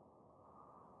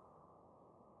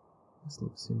 This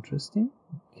looks interesting.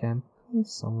 Camp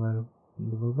is somewhere in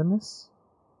the wilderness.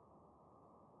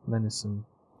 Venison.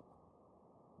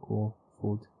 Cool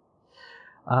food.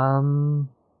 A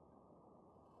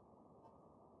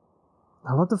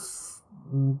lot of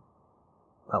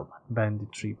well,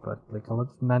 banditry, but like a lot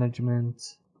of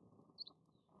management.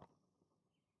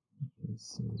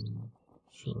 Let's see.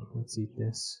 Sure, let's eat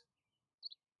this.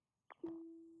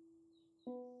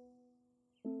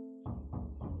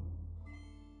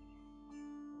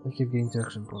 I keep getting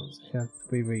action points. I have to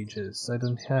pay wages. I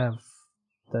don't have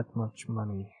that much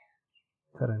money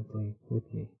currently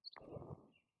with me.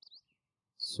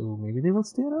 So maybe they will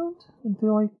stay around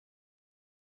until I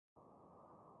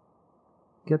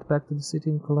get back to the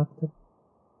city and collect it.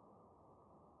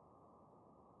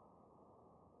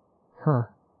 Huh.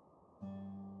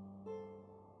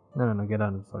 No, get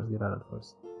out of the forest, get out of the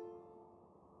forest.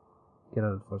 Get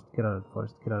out of the forest, get out of the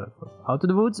forest, get out of the forest. Out to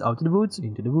the woods, out to the woods,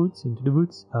 into the woods, into the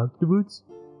woods, out to the woods.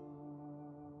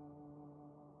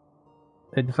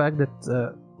 And the fact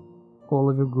that all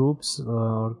of your groups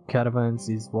or caravans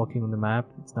is walking on the map,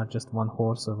 it's not just one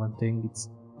horse or one thing, it's...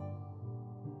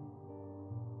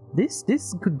 This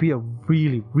could be a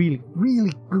really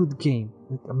good game.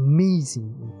 Like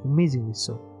amazingly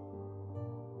so.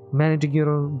 Managing your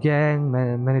own gang,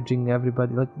 managing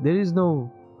everybody, like there is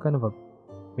no kind of a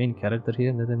main character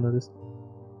here that I noticed.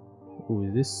 Who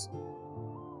is this?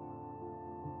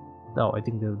 Oh, I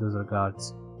think those are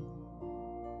guards.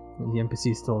 And the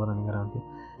NPC is still running around here.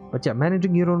 But yeah,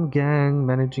 managing your own gang,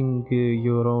 managing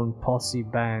your own posse,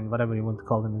 band, whatever you want to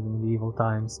call them in the medieval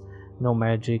times. No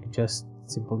magic, just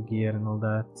simple gear and all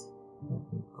that.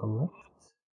 Let me collect.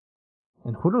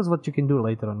 And who knows what you can do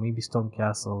later on, maybe storm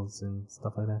castles and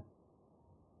stuff like that.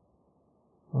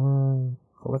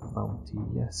 Collect bounty,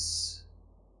 yes.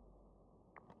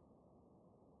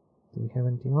 Do we have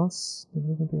anything else?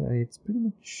 It's pretty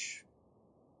much...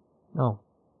 Oh.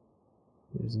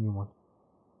 There's a new one.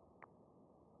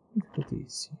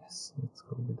 Difficulties, yes, let's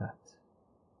go with that.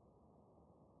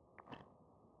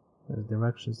 There's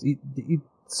directions.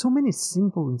 So many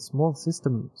simple and small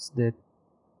systems that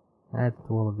add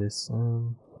to all of this.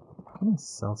 Can I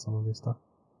sell some of this stuff?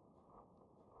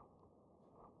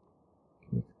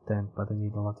 Can make a tent, but I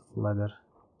need a lot of leather.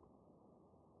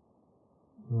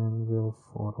 And will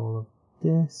for all of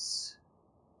this,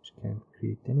 which can't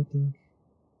create anything.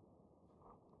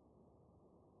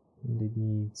 And it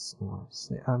needs more.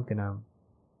 I'm gonna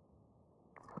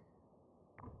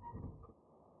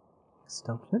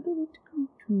stop. I don't need to go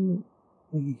to.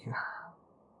 In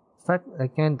fact, I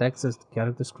can't access the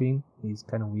character screen. It's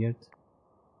kind of weird.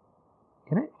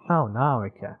 Can I? Oh, now I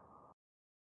can.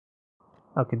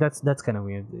 Okay, that's kind of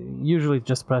weird. Usually,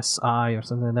 just press I or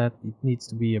something like that. It needs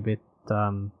to be a bit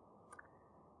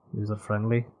user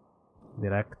friendly,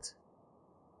 direct,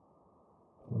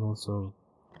 and also,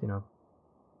 you know,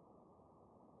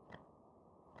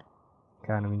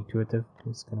 kind of intuitive.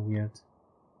 It's kind of weird.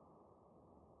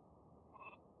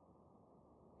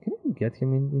 Can you get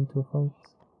him into a fight?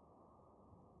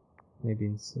 Maybe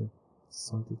it's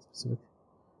something specific.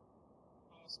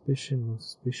 Suspicion, no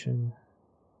suspicion.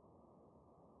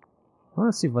 I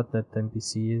want to see what that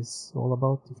NPC is all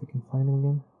about, if I can find him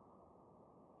again.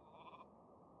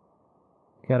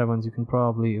 Caravans, you can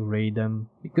probably raid them,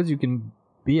 because you can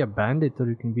be a bandit or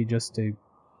you can be just a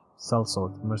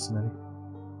sellsword mercenary.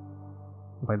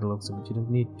 By the looks of it, you don't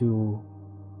need to...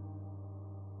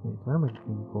 Wait, where am I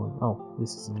going? Oh,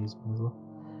 this is an easy one as well.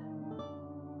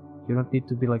 You don't need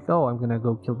to be like, oh, I'm gonna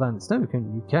go kill bandits. No, you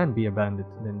can be a bandit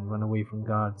and then run away from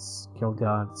guards, kill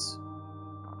guards.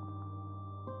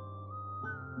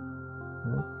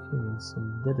 Okay,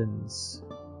 some dead ends.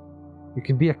 You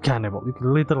can be a cannibal. You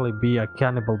can literally be a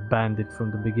cannibal bandit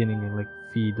from the beginning and like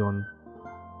feed on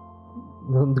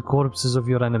the corpses of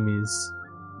your enemies,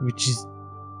 which is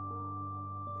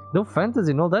no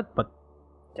fantasy and all that, but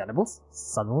cannibals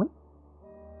suddenly.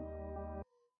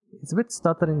 It's a bit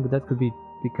stuttering, but that could be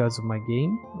because of my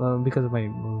game, because of my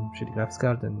shitty graphics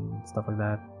card and stuff like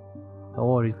that,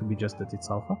 or it could be just that it's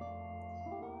alpha.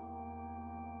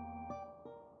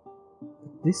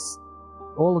 This,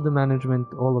 all of the management,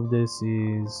 all of this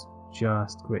is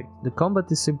just great. The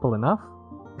combat is simple enough,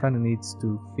 kind of needs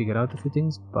to figure out a few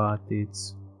things, but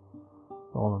it's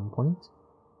all on point.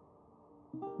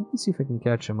 Let me see if I can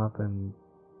catch him up and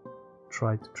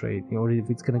try to trade, or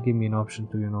if it's gonna give me an option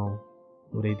to, you know,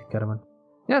 raid the caravan.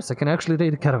 Yes, I can actually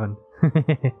raid the caravan.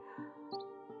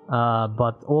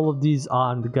 But all of these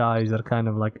armed guys are kind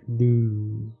of like,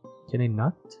 no. Can I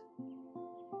not?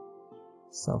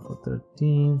 Sell for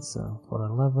 13, sell for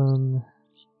 11.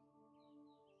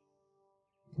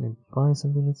 Can I buy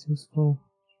something that's useful?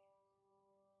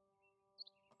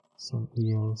 Some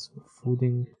eels for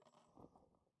fooding.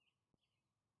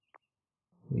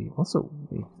 Wait,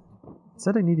 it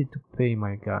said I needed to pay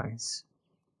my guys.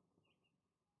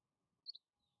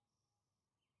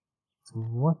 To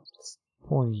what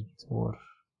point, or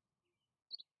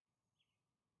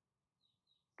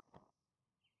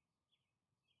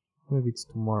maybe it's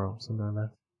tomorrow, something like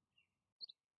that.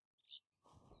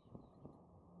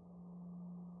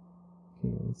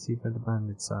 Okay, let's see where the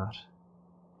bandits are.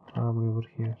 Probably over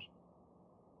here.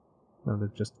 No, they're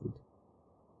just good.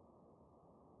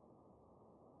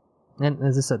 And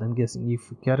as I said, I'm guessing if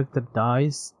a character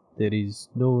dies, there is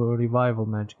no revival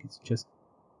magic, it's just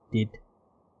dead.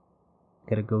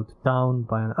 Gotta go to town,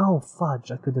 buy an... Oh, fudge!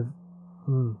 I could have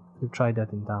tried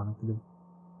that in town. I could have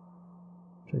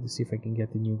tried to see if I can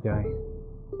get a new guy.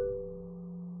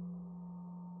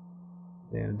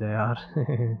 There they are,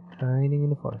 hiding in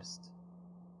the forest.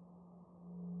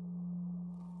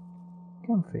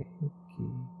 Comfy. Okay,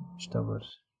 watchtower.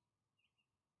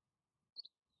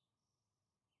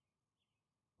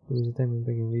 There is a time in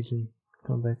begging region.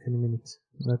 Come back any minute.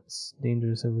 That's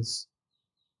dangerous. I was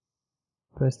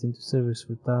pressed into service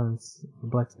with talents for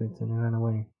blacksmith and I ran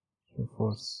away by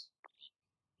force.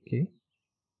 Okay.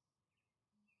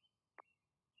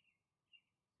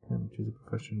 Can choose a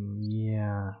profession.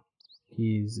 Yeah.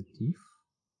 He is a thief.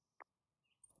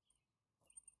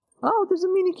 Oh, there's a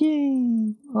mini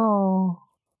key! Oh.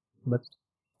 But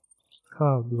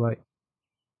how do I?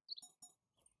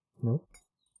 Nope.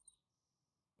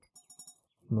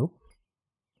 Nope.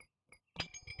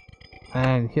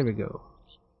 And here we go.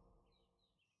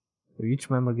 So each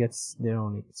member gets their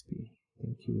own XP.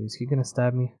 Thank you. Is he gonna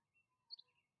stab me?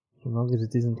 As long as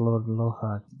it isn't Lord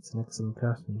Lowheart, it's an excellent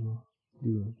craftsman.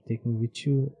 Do take me with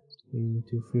you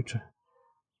into your future.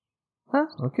 Huh?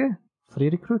 Okay. Free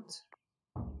recruit.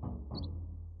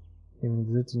 Even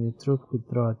deserting your troop could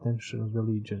draw attention of the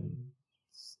Legion.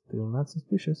 Still not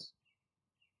suspicious.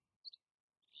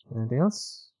 Anything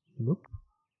else? Nope.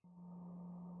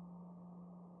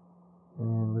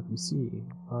 And let me see.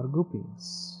 Our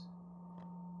groupings.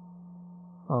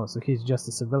 Oh, so he's just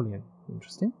a civilian.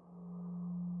 Interesting.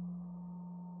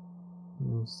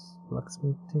 There's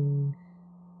blacksmithing.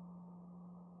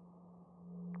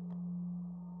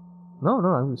 No,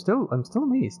 I'm still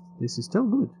amazed. This is still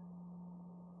good.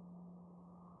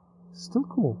 Still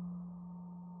cool.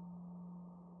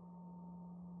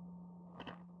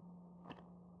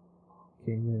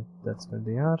 Okay, that's where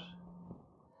they are.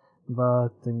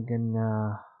 But I'm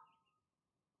gonna...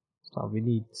 Well, we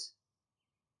need...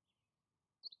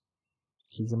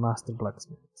 He's a master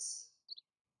blacksmith.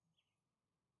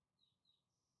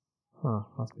 Huh,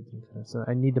 hospital. So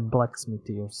I need a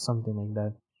blacksmithy or something like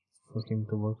that for him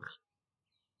to work.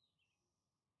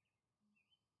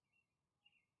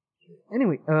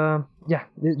 Anyway, yeah,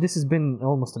 this has been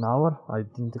almost an hour. I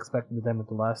didn't expect the demo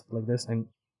to last like this, and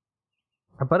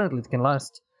apparently it can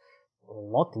last a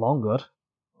lot longer,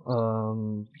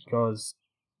 because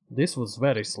this was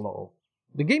very slow.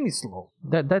 The game is slow.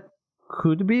 That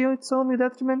could be its only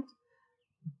detriment,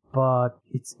 but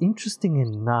it's interesting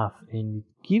enough, and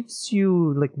it gives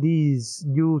you like these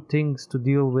new things to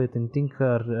deal with and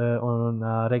tinker on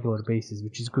a regular basis,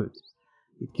 which is good.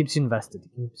 It keeps you invested,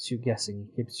 it keeps you guessing,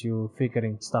 it keeps you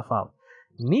figuring stuff out.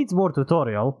 Needs more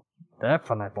tutorial,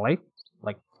 definitely.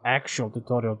 Like actual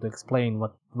tutorial to explain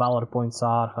what valor points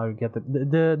are, how you get it.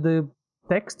 The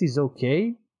text is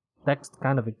okay. Text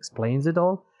kind of explains it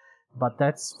all. but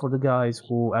that's for the guys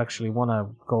who actually want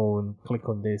to go and click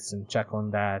on this and check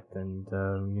on that and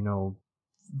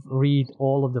read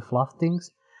all of the fluff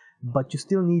things. But you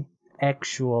still need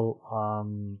actual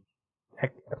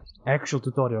actual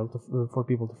tutorial for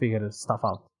people to figure this stuff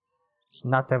out.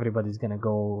 Not everybody's gonna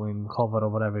go and hover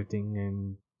over everything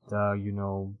and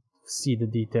see the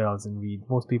details and read.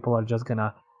 Most people are just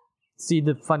gonna see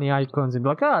the funny icons and be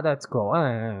like, ah, that's cool,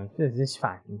 it's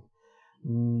fine.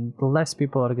 Less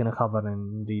people are gonna hover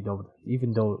and read over that,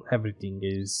 even though everything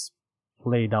is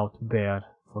laid out bare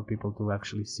for people to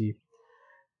actually see.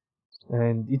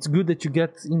 And it's good that you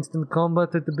get instant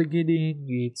combat at the beginning.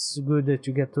 It's good that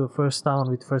you get to a first town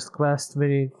with first quest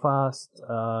very fast.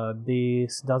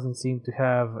 This doesn't seem to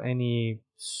have any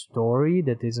story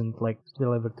that isn't like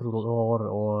delivered through lore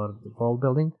or world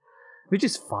building, which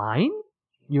is fine.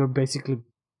 You're basically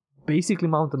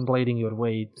mountain blading your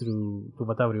way through to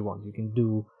whatever you want. You can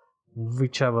do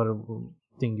whichever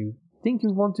thing you think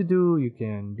you want to do. You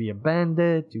can be a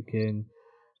bandit. You can,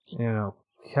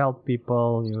 help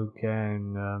people. You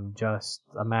can just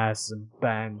amass a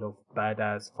band of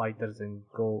badass fighters and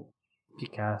go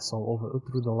kick ass all over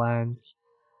through the land.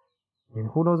 And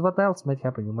who knows what else might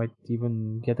happen. You might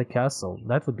even get a castle.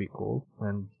 That would be cool.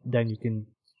 And then you can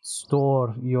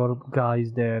store your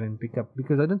guys there and pick up,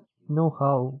 because I don't know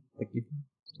how, like, if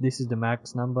this is the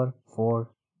max number, 4,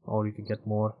 or you can get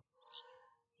more.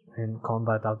 And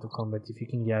combat, out of combat, if you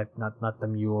can get not the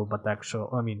mule, but actual,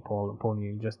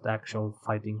 pony, just actual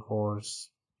fighting horse.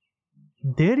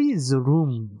 There is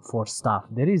room for stuff.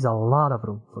 There is a lot of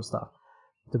room for stuff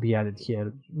to be added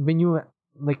here. When you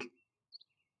like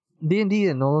D&D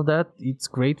and all of that, it's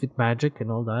great with magic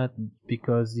and all that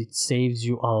because it saves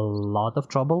you a lot of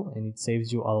trouble and it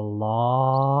saves you a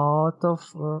lot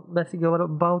of messing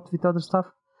about with other stuff.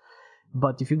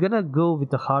 But if you're gonna go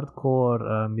with a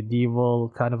hardcore medieval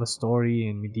kind of a story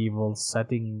and medieval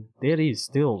setting, there is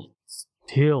still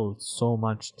so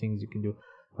much things you can do.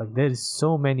 Like there is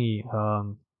so many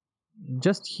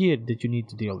just here that you need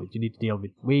to deal with. You need to deal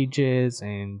with wages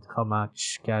and how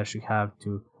much cash you have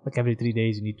to. Like every 3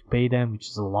 days you need to pay them, which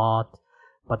is a lot.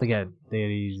 But again,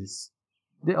 the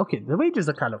wages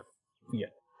are kind of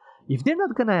weird. If they're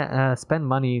not gonna spend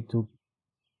money to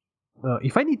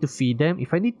if I need to feed them,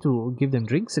 if I need to give them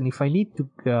drinks, and if I need to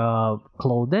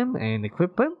clothe them and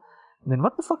equip them, then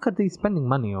what the fuck are they spending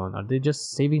money on? Are they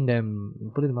just saving them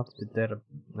and putting them up to their...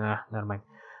 Nah, never mind.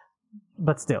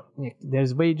 But still,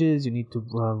 there's wages, you need to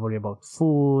worry about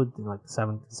food, like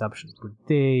 7 consumption per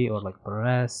day, or like per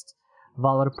rest.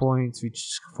 Valor points,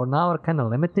 which for now are kind of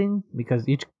limiting, because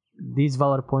these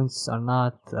Valor points are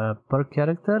not per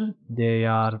character, they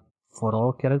are for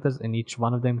all characters, and each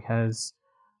one of them has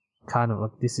kind of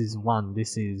like, this is 1,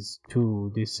 this is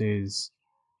 2, this is...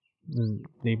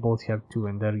 They both have 2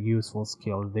 and they're useful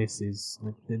skills.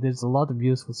 There's a lot of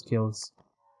useful skills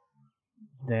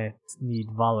that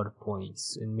need Valor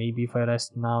points, and maybe if I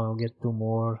rest now I'll get 2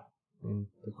 more and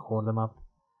hoard them up.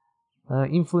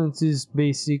 Influence is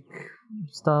basic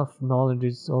stuff. Knowledge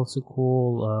is also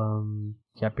cool.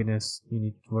 Happiness, you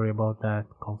need to worry about that.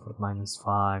 Comfort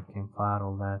 -5, campfire,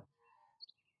 all that.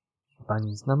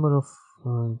 Companions, number of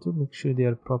to make sure they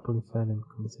are properly fed and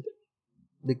compensated.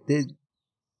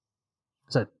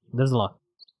 So there's a lot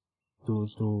to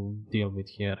deal with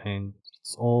here, and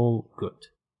it's all good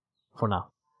for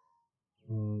now.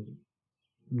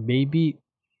 Maybe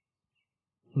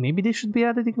they should be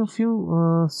adding a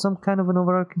few some kind of an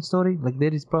overarching story. Like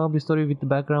there is probably a story with the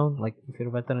background. Like if you're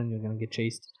a veteran, you're gonna get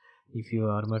chased. If you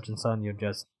are a merchant son, you're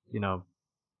just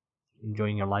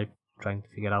enjoying your life, trying to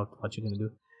figure out what you're gonna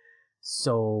do.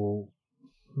 So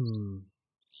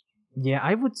yeah,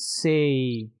 I would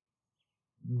say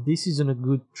this is on a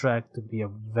good track to be a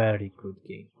very good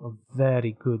game, a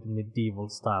very good medieval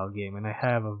style game, and I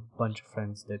have a bunch of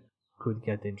friends that could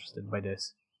get interested by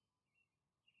this.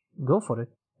 Go for it,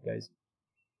 guys.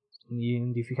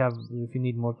 And if you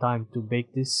need more time to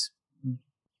bake this,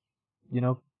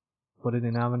 put it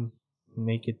in the oven,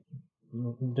 make it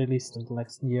released until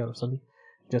next year or something.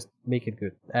 Just make it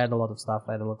good. Add a lot of stuff,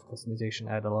 add a lot of customization,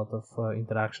 add a lot of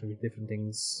interaction with different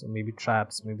things, maybe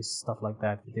traps, maybe stuff like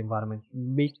that with the environment.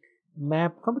 Make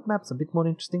combat maps a bit more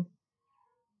interesting.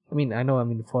 I know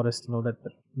I'm in the forest and all that,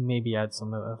 but maybe add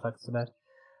some effects to that.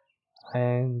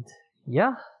 And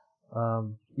yeah,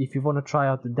 if you want to try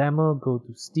out the demo, go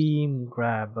to Steam,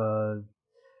 grab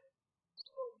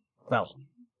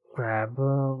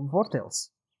Wartales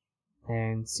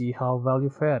and see how well you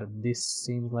fare. This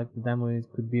seems like the demo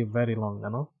could be a very long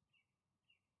demo.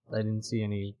 I didn't see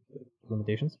any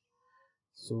limitations.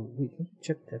 So let me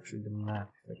check actually the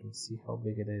map if I can see how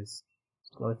big it is.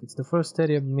 Well, if it's the first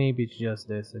area, maybe it's just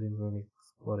this. I didn't really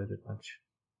explore it that much.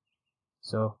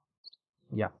 So,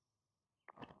 yeah.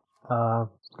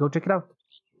 Go check it out.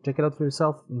 Check it out for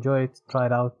yourself. Enjoy it. Try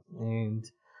it out, and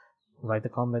write a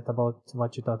comment about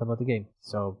what you thought about the game.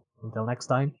 So, until next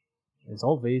time, as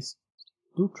always,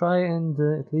 do try and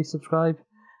at least subscribe.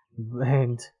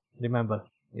 And remember,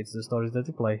 it's the stories that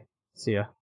you play. See ya.